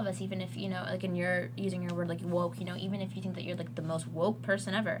difficult for all of us, even if, like, and you're using your word like woke, even if you think that you're like the most woke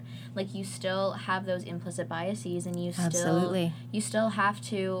person ever, like you still have those implicit biases, and you still have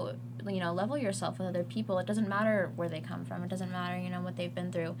to, level yourself with other people. It doesn't matter where they come from. It doesn't matter, what they've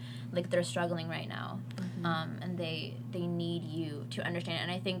been through. Like, they're struggling right now, and they need you to understand it.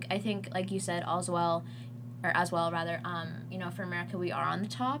 And I think like you said, as well, for America, we are on the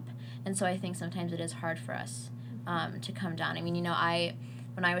top, and so I think sometimes it is hard for us to come down. I mean,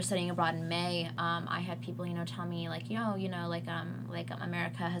 when I was studying abroad in May, I had people, tell me, like,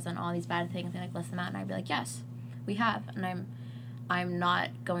 America has done all these bad things, and like list them out, and I'd be like, yes, we have, and I'm not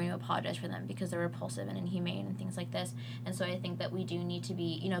going to apologize for them because they're repulsive and inhumane and things like this. And so I think that we do need to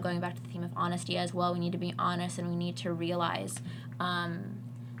be, going back to the theme of honesty as well, we need to be honest, and we need to realize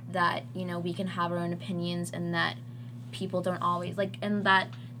that, we can have our own opinions, and that people don't always, and that,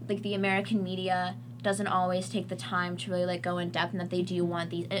 the American media doesn't always take the time to really, go in depth, and that they do want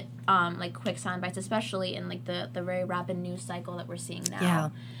these, quick sound bites, especially in, the very rapid news cycle that we're seeing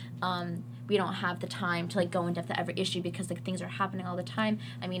now. Yeah. We don't have the time to, go in depth to every issue, because, things are happening all the time.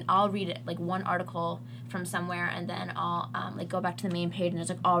 I mean, I'll read it, one article from somewhere, and then I'll, go back to the main page, and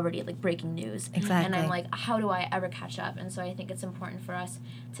it's, already, breaking news. Exactly. And I'm like, how do I ever catch up? And so I think it's important for us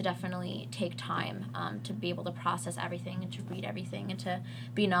to definitely take time to be able to process everything, and to read everything, and to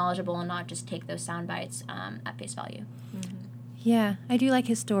be knowledgeable, and not just take those sound bites at face value. Mm-hmm. Yeah, I do like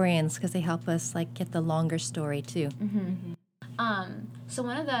historians, because they help us, get the longer story, too. Mm-hmm. So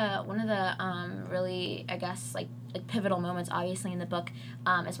one of the really, I guess, pivotal moments, obviously, in the book,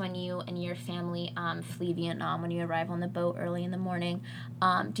 is when you and your family flee Vietnam, when you arrive on the boat early in the morning.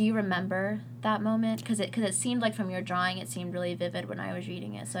 Do you remember that moment? Because it seemed like, from your drawing, it seemed really vivid when I was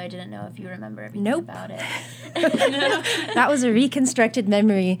reading it, so I didn't know if you remember everything about it. That was a reconstructed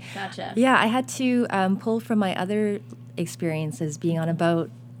memory. Gotcha. Yeah, I had to pull from my other experiences, being on a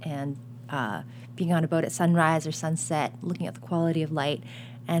boat and being on a boat at sunrise or sunset, looking at the quality of light,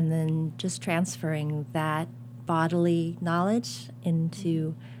 and then just transferring that bodily knowledge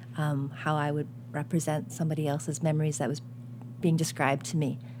into how I would represent somebody else's memories that was being described to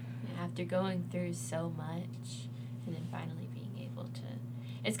me. After going through so much, and then finally being able to,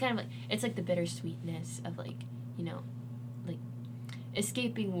 it's kind of like, it's like the bittersweetness of like, you know, like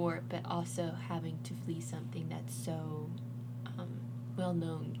escaping war, but also having to flee something that's so well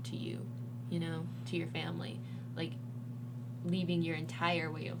known to you, you know, to your family, like leaving your entire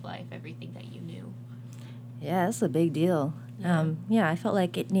way of life, everything that you knew. Yeah, that's a big deal. Yeah. I felt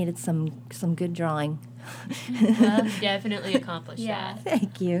like it needed some good drawing. Well, definitely accomplished Yeah. that.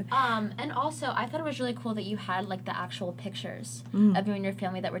 Thank you. And also, I thought it was really cool that you had like the actual pictures of you and your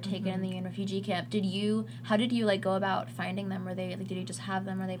family that were taken in the UN refugee camp. How did you like go about finding them? Were they like, did you just have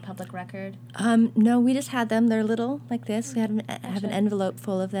them? Were they public record? No, we just had them. They're little like this. We had have an envelope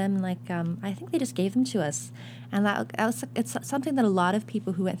full of them. Like I think they just gave them to us, and it's something that a lot of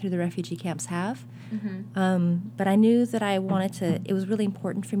people who went through the refugee camps have. But I knew that I wanted to. It was really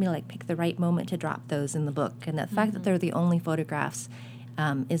important for me to like pick the right moment to drop those in the book, and the fact that they're the only photographs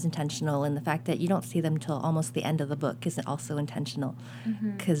is intentional, and the fact that you don't see them till almost the end of the book is also intentional,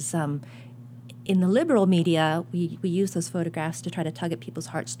 because in the liberal media we use those photographs to try to tug at people's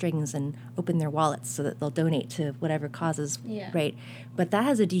heartstrings and open their wallets so that they'll donate to whatever causes, right? But that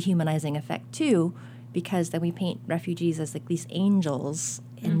has a dehumanizing effect too, because then we paint refugees as like these angels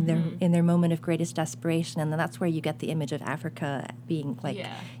in their moment of greatest desperation, and then that's where you get the image of Africa being like,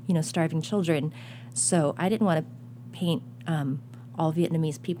 starving children. So I didn't want to paint all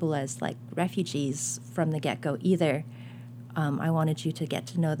Vietnamese people as like refugees from the get-go either. I wanted you to get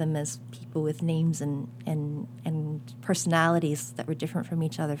to know them as people with names and personalities that were different from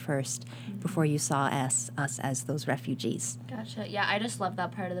each other first, before you saw us as those refugees. Gotcha. Yeah, I just love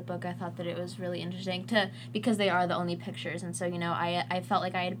that part of the book. I thought that it was really interesting because they are the only pictures, and so I felt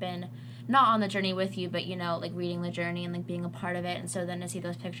like I had been not on the journey with you, but like reading the journey and like being a part of it, and so then to see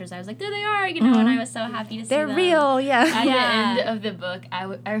those pictures, I was like, there they are, and I was so happy to see them. They're real, yeah. At the end of the book, I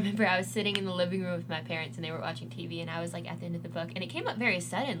remember I was sitting in the living room with my parents, and they were watching TV, and I was like at the end of the book, and it came up very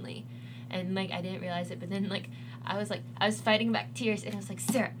suddenly, and like I didn't realize it, but then like I was fighting back tears, and I was like,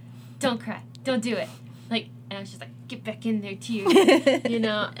 Sarah, don't cry, don't do it, like, and I was just like, get back in there, tears,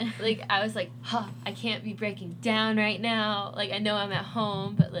 like I was like, I can't be breaking down right now, like I know I'm at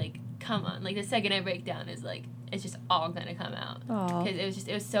home, but like, come on, like the second I break down is like, it's just all gonna come out, because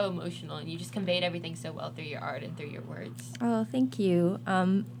it was so emotional, and you just conveyed everything so well through your art and through your words. Oh, thank you.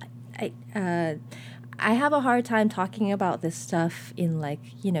 I have a hard time talking about this stuff in like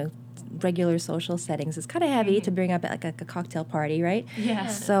regular social settings. It's kind of heavy to bring up at like a cocktail party, right? Yeah.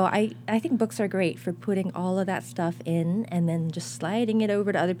 So I think books are great for putting all of that stuff in and then just sliding it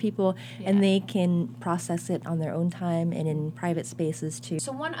over to other people, and they can process it on their own time and in private spaces too.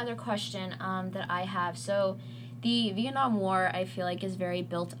 So one other question that I have. So the Vietnam War, I feel like, is very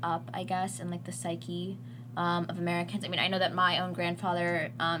built up, I guess, in like the psyche of Americans. I mean, I know that my own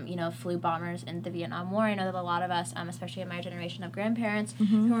grandfather, flew bombers in the Vietnam War. I know that a lot of us, especially in my generation of grandparents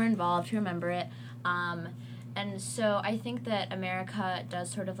who were involved, who remember it. And so I think that America does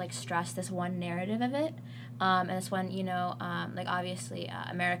sort of like stress this one narrative of it. And this one, like obviously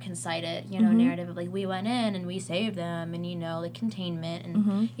American sided, narrative of like we went in and we saved them, and like containment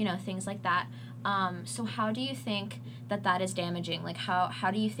and things like that. So how do you think that is damaging? Like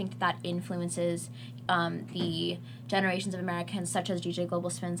how do you think that influences the generations of Americans such as DJ Global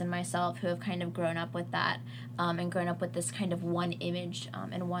Spins and myself, who have kind of grown up with that and grown up with this kind of one image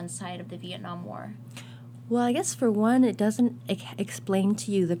and one side of the Vietnam War? Well, I guess for one, it doesn't explain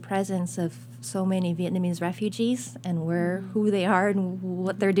to you the presence of so many Vietnamese refugees and who they are and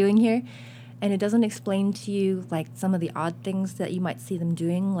what they're doing here. And it doesn't explain to you like some of the odd things that you might see them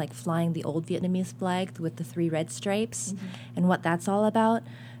doing, like flying the old Vietnamese flag with the 3 red stripes and what that's all about.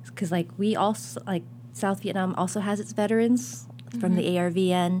 Because like we also, like South Vietnam also has its veterans from the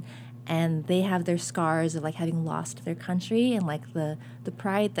ARVN, and they have their scars of like having lost their country, and like the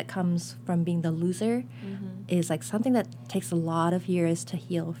pride that comes from being the loser is like something that takes a lot of years to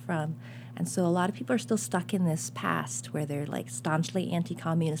heal from. And so a lot of people are still stuck in this past where they're like staunchly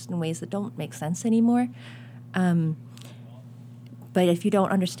anti-communist in ways that don't make sense anymore. But if you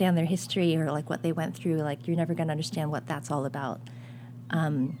don't understand their history or like what they went through, like you're never going to understand what that's all about.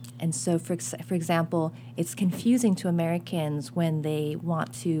 And so, for example, it's confusing to Americans when they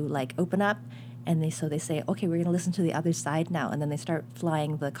want to like open up, and they say, okay, we're going to listen to the other side now, and then they start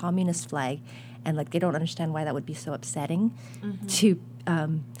flying the communist flag, and like they don't understand why that would be so upsetting to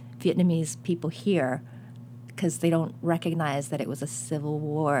Vietnamese people here, because they don't recognize that it was a civil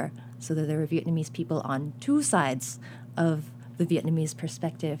war so that there were Vietnamese people on two sides of the Vietnamese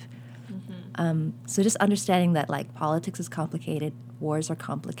perspective. So just understanding that like politics is complicated, wars are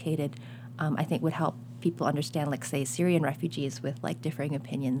complicated, I think would help people understand, like, say, Syrian refugees with like differing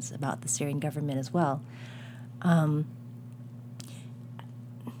opinions about the Syrian government as well.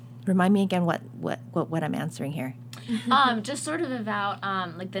 Remind me again what I'm answering here. Just sort of about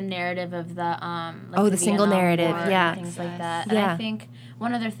like the narrative of the the single Vietnam narrative, War yeah. and things like that. Yeah. And I think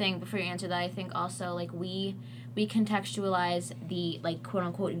one other thing before you answer that, I think also like we contextualize the like quote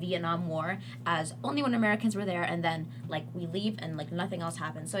unquote Vietnam War as only when Americans were there, and then like we leave and like nothing else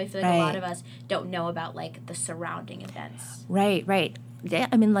happens. So I feel like a lot of us don't know about like the surrounding events. Right. Yeah,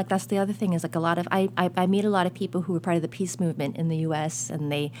 I mean, like, that's the other thing is, like, a lot of, I meet a lot of people who were part of the peace movement in the U.S.,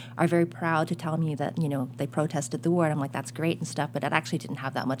 and they are very proud to tell me that, you know, they protested the war, and I'm like, that's great and stuff, but it actually didn't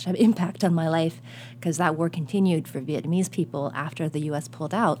have that much impact on my life, because that war continued for Vietnamese people after the U.S.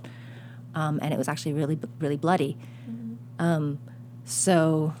 pulled out, and it was actually really, really bloody.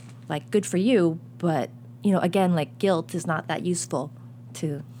 So, like, good for you, but, you know, again, like, guilt is not that useful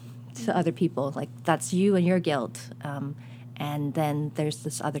to other people. Like, that's you and your guilt. And then there's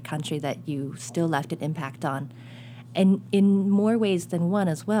this other country that you still left an impact on. And in more ways than one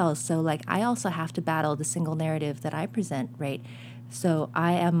as well. So, like, I also have to battle the single narrative that I present, right? So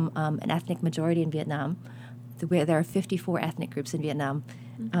I am an ethnic majority in Vietnam. There are 54 ethnic groups in Vietnam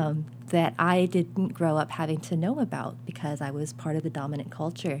that I didn't grow up having to know about because I was part of the dominant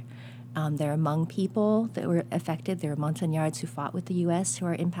culture. There are Hmong people that were affected. There are Montagnards who fought with the U.S. who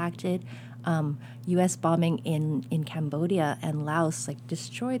are impacted. U.S. bombing in Cambodia and Laos like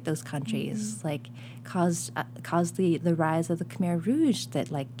destroyed those countries, like caused the rise of the Khmer Rouge that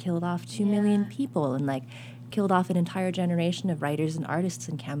like killed off 2 million people and like killed off an entire generation of writers and artists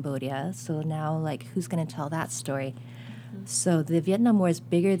in Cambodia. So now like who's going to tell that story? So the Vietnam War is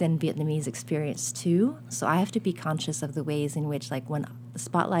bigger than Vietnamese experience too. So I have to be conscious of the ways in which like when the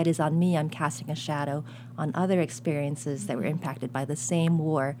spotlight is on me, I'm casting a shadow on other experiences that were impacted by the same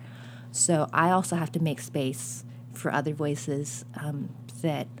war. So I also have to make space for other voices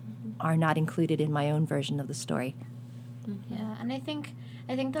that are not included in my own version of the story. Yeah, and I think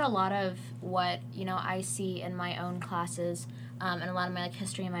that a lot of what, you know, I see in my own classes and a lot of my like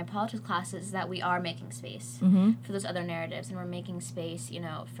history and my politics classes is that we are making space for those other narratives, and we're making space, you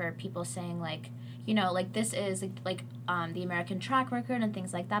know, for people saying like, you know, like this is like the American track record and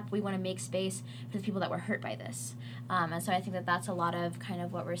things like that, but we want to make space for the people that were hurt by this. And so I think that that's a lot of kind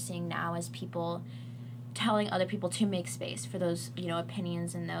of what we're seeing now as people telling other people to make space for those, you know,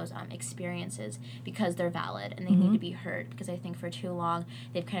 opinions and those experiences because they're valid and they need to be heard. Because I think for too long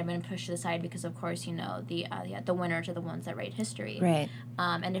they've kind of been pushed to the side because, of course, you know, the winners are the ones that write history. Right.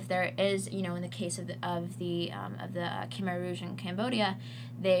 And if there is, you know, in the case of the Khmer Rouge in Cambodia,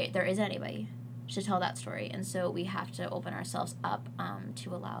 there isn't anybody to tell that story, and so we have to open ourselves up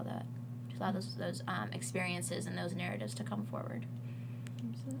to allow those experiences and those narratives to come forward.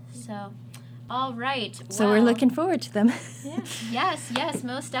 So, all right. So we're looking forward to them. Yeah. Yes,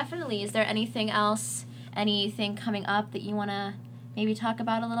 most definitely. Is there anything else, anything coming up that you want to maybe talk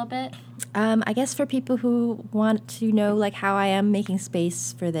about a little bit? I guess for people who want to know like how I am making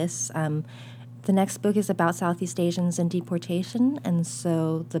space for this, the next book is about Southeast Asians and deportation, and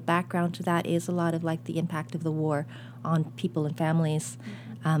so the background to that is a lot of like the impact of the war on people and families.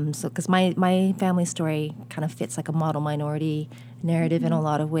 So because my family story kind of fits like a model minority narrative in a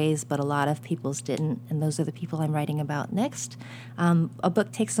lot of ways, but a lot of people's didn't, and those are the people I'm writing about next. A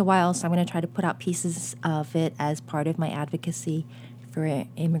book takes a while, so I'm going to try to put out pieces of it as part of my advocacy for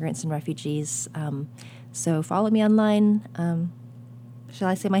immigrants and refugees. So follow me online. Shall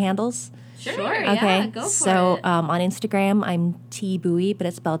I say my handles? Sure. Okay. Yeah, go for it. So on Instagram, I'm Thi Bui, but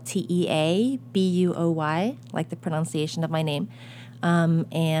it's spelled TEABUOY, like the pronunciation of my name.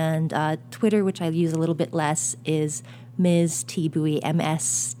 And Twitter, which I use a little bit less, is Ms. Thi Bui,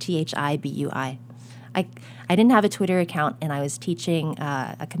 MSTHIBUI. I didn't have a Twitter account, and I was teaching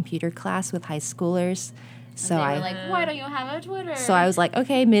a computer class with high schoolers. So they were like, why don't you have a Twitter? So I was like,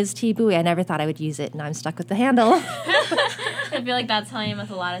 okay, Ms. Thi Bui. I never thought I would use it, and I'm stuck with the handle. I feel like that's how I am with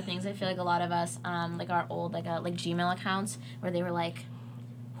a lot of things. I feel like a lot of us, like our old like Gmail accounts, where they were like,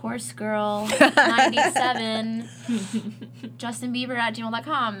 Horse Girl 97 Justin Bieber at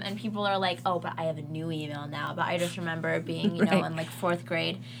gmail.com, and people are like, oh, but I have a new email now. But I just remember being, you know, in like 4th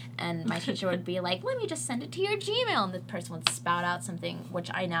grade, and my teacher would be like, let me just send it to your Gmail, and the person would spout out something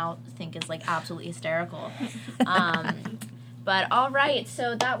which I now think is like absolutely hysterical. But all right,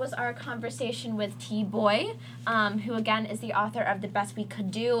 so that was our conversation with Thi Bui, who again is the author of The Best We Could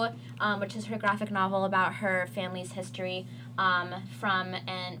Do, which is her graphic novel about her family's history from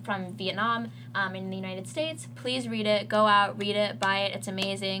Vietnam in the United States. Please read it. Go out, read it, buy it. It's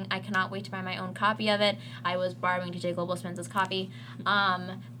amazing. I cannot wait to buy my own copy of it. I was borrowing DJ Global Spence's copy.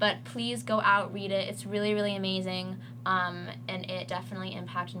 But please go out, read it. It's really, really amazing. And it definitely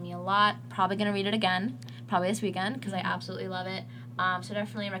impacted me a lot. Probably going to read it again, probably this weekend, because I absolutely love it. So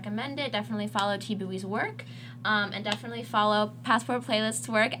definitely recommend it. Definitely follow Thi Bui's work. And definitely follow Passport Playlist's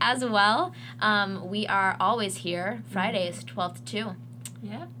work as well. We are always here, Fridays, 12 to 2.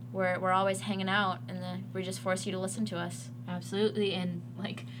 Yeah. We're always hanging out, and we just force you to listen to us. Absolutely. And,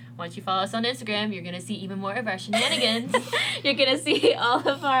 once you follow us on Instagram, you're going to see even more of our shenanigans. You're going to see all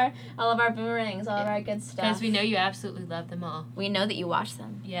of our boomerangs, all of our good stuff. Because we know you absolutely love them all. We know that you watch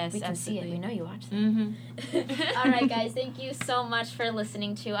them. Yes, we can absolutely. see it. We know you watch them. Mm-hmm. All right, guys. Thank you so much for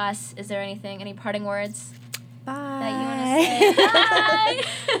listening to us. Is there any parting words Bye. that you want to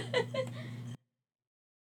say? Bye.